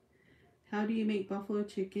Rain. How do you make buffalo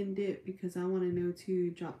chicken dip? Because I want to know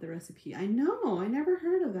to drop the recipe. I know, I never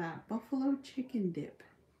heard of that. Buffalo chicken dip.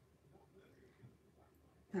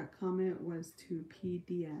 That comment was to P.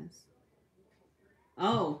 Diaz.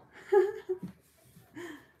 Oh. I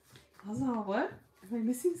was like, what? Am I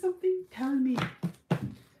missing something? Tell me.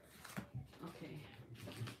 Okay.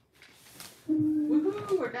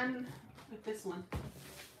 Woohoo! We're done with this one.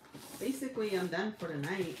 Basically, I'm done for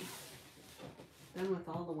tonight. Done with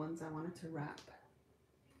all the ones I wanted to wrap.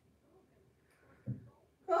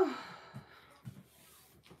 Oh.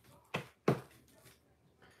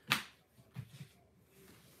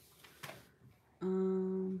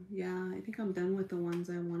 Yeah, I think I'm done with the ones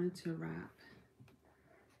I wanted to wrap.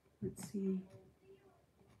 Let's see.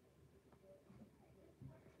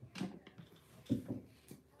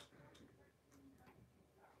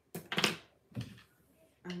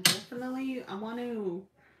 I want to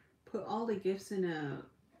put all the gifts in a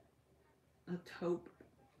taupe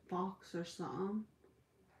box or something.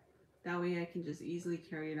 That way I can just easily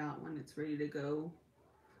carry it out when it's ready to go.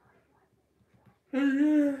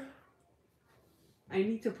 I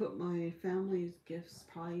need to put my family's gifts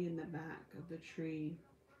probably in the back of the tree.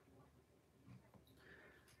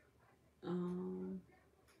 I don't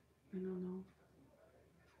know.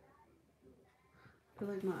 I feel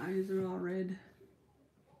like my eyes are all red.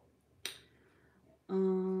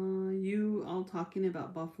 You all talking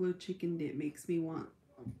about buffalo chicken dip makes me want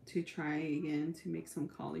to try again to make some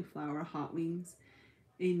cauliflower hot wings.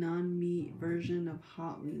 A non-meat version of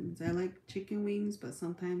hot wings. I like chicken wings, but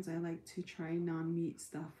sometimes I like to try non-meat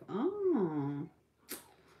stuff. Oh.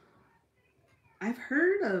 I've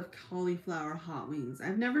heard of cauliflower hot wings.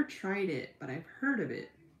 I've never tried it, but I've heard of it.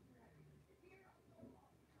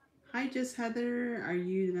 Hi, Just Heather. Are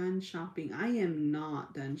you done shopping? I am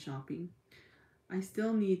not done shopping. I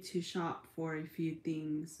still need to shop for a few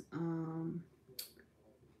things.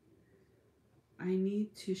 I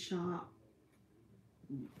need to shop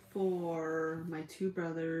for my 2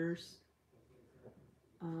 brothers.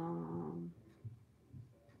 My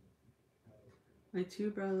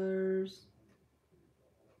 2 brothers.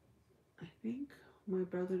 I think my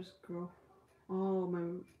brother's girl. Oh,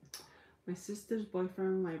 my sister's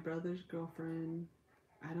boyfriend, my brother's girlfriend.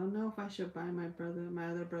 I don't know if I should buy my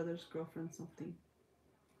other brother's girlfriend something.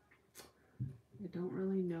 I don't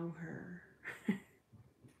really know her.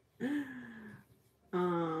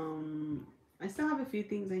 I still have a few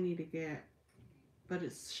things I need to get, but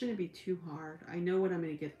it shouldn't be too hard. I know what I'm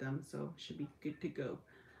going to get them, so it should be good to go.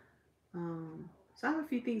 So I have a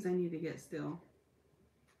few things I need to get still.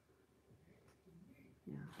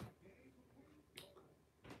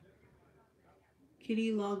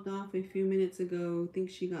 Kitty logged off a few minutes ago. Think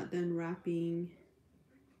she got done wrapping.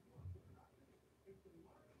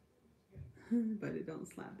 But it don't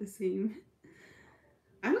slap the same.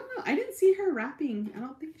 I don't know. I didn't see her wrapping. I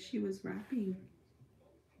don't think she was wrapping.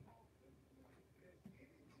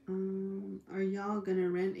 Are y'all gonna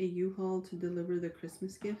rent a U-Haul to deliver the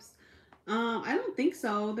Christmas gifts? I don't think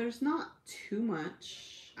so. There's not too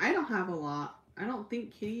much. I don't have a lot. I don't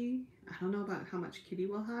think Kitty, I don't know about how much Kitty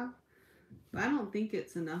will have, but I don't think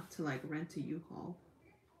it's enough to like rent a U-Haul.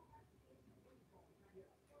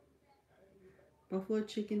 Buffalo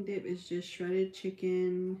chicken dip is just shredded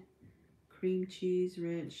chicken, cream cheese,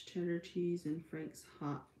 ranch, cheddar cheese, and Frank's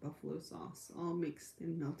hot buffalo sauce, all mixed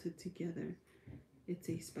and melted together. It's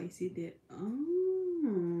a spicy dip.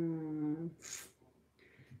 Oh,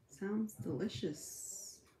 sounds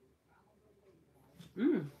delicious.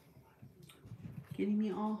 Getting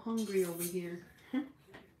me all hungry over here.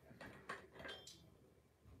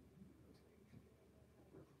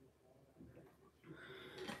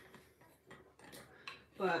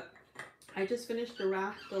 But I just finished the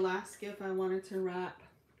last gift I wanted to wrap.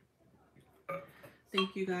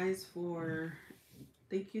 Thank you guys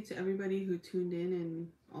thank you to everybody who tuned in,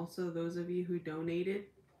 and also those of you who donated.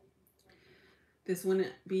 This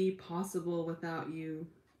wouldn't be possible without you.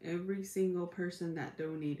 Every single person that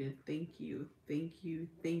donated, thank you, thank you,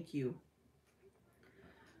 thank you.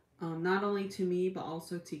 Not only to me, but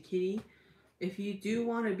also to Kitty. If you do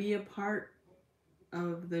want to be a part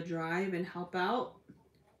of the drive and help out,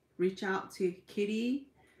 reach out to Kitty.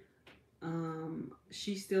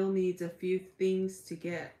 She still needs a few things to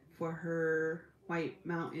get for her White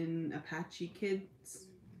Mountain Apache Kids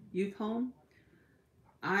Youth Home.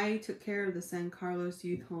 I took care of the San Carlos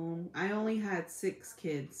Youth Home. I only had 6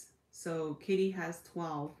 kids, so Kitty has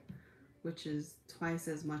 12, which is twice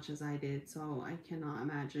as much as I did, so I cannot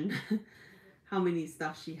imagine how many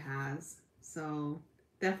stuff she has. So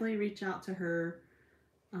definitely reach out to her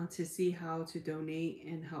to see how to donate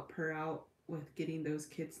and help her out with getting those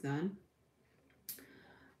kids done.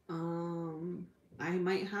 I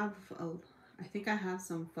might have I think I have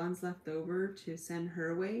some funds left over to send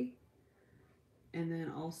her way, and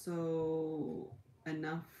then also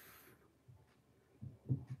enough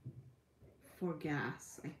for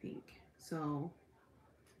gas, I think. So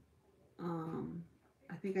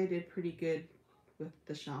I think I did pretty good with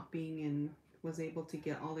the shopping and was able to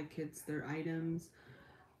get all the kids their items.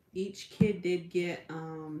 Each kid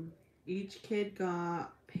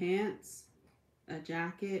got pants, a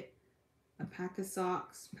jacket, a pack of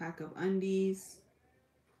socks, pack of undies,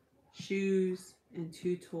 shoes, and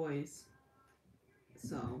 2 toys.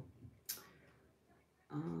 So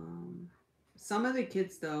some of the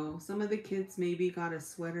kids maybe got a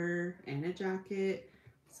sweater and a jacket.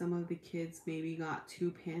 Some of the kids maybe got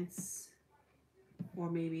 2 pants, or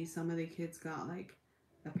maybe some of the kids got like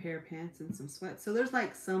a pair of pants and some sweats. So there's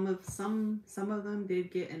like some of them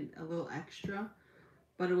did get a little extra,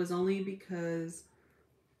 but it was only because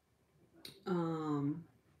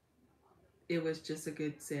it was just a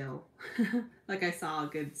good sale. Like I saw a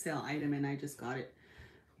good sale item and I just got it.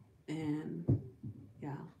 And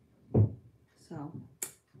yeah. So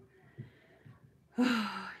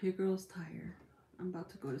your girl's tired. I'm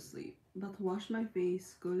about to go to sleep. I'm about to wash my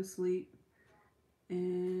face, go to sleep,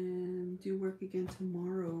 and do work again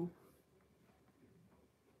tomorrow.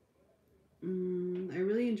 I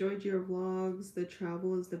really enjoyed your vlogs. The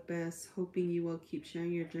travel is the best. Hoping you will keep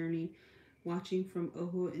sharing your journey. Watching from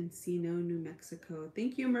Ojo Encino, New Mexico.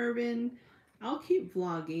 Thank you, Mervin. I'll keep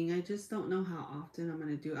vlogging. I just don't know how often I'm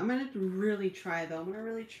going to do it. I'm going to really try, though. I'm going to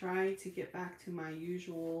really try to get back to my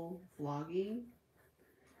usual vlogging.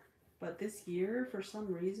 But this year, for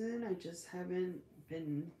some reason, I just haven't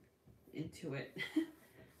been into it.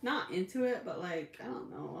 Not into it, but like, I don't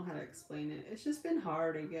know how to explain it. It's just been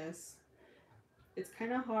hard, I guess. It's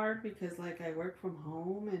kind of hard because like I work from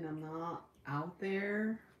home and I'm not out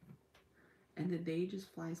there. And the day just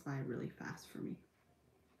flies by really fast for me.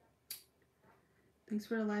 Thanks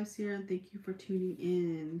for the live, Sierra, and thank you for tuning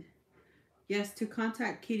in. Yes, to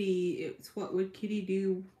contact Kitty, it's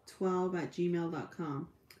whatwouldkittydo12@gmail.com.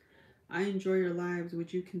 I enjoy your lives.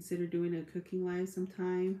 Would you consider doing a cooking live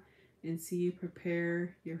sometime and see you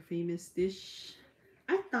prepare your famous dish?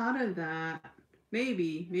 I thought of that.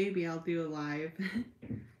 Maybe I'll do a live.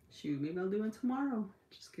 Shoot, maybe I'll do it tomorrow.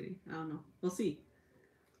 Just kidding. I don't know. We'll see.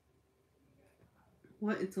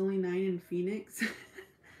 What? It's only 9 in Phoenix?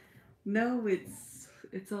 No, it's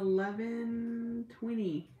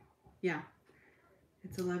 11:20. Yeah,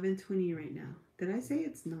 it's 11:20 right now. Did I say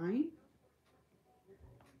it's 9?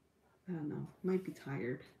 I don't know. Might be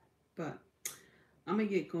tired, but I'm gonna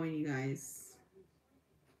get going, you guys.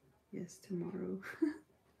 Yes, tomorrow.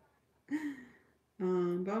 But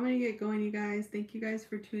I'm gonna get going, you guys. Thank you guys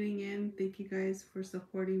for tuning in. Thank you guys for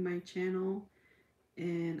supporting my channel.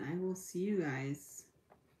 And I will see you guys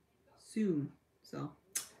soon. So,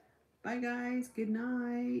 bye guys. Good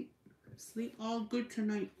night. Sleep all good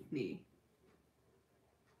tonight.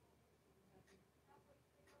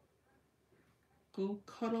 Go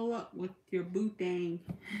cuddle up with your boo dang.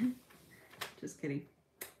 Just kidding.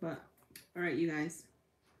 But, alright, you guys.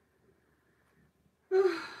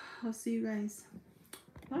 I'll see you guys.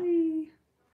 Bye.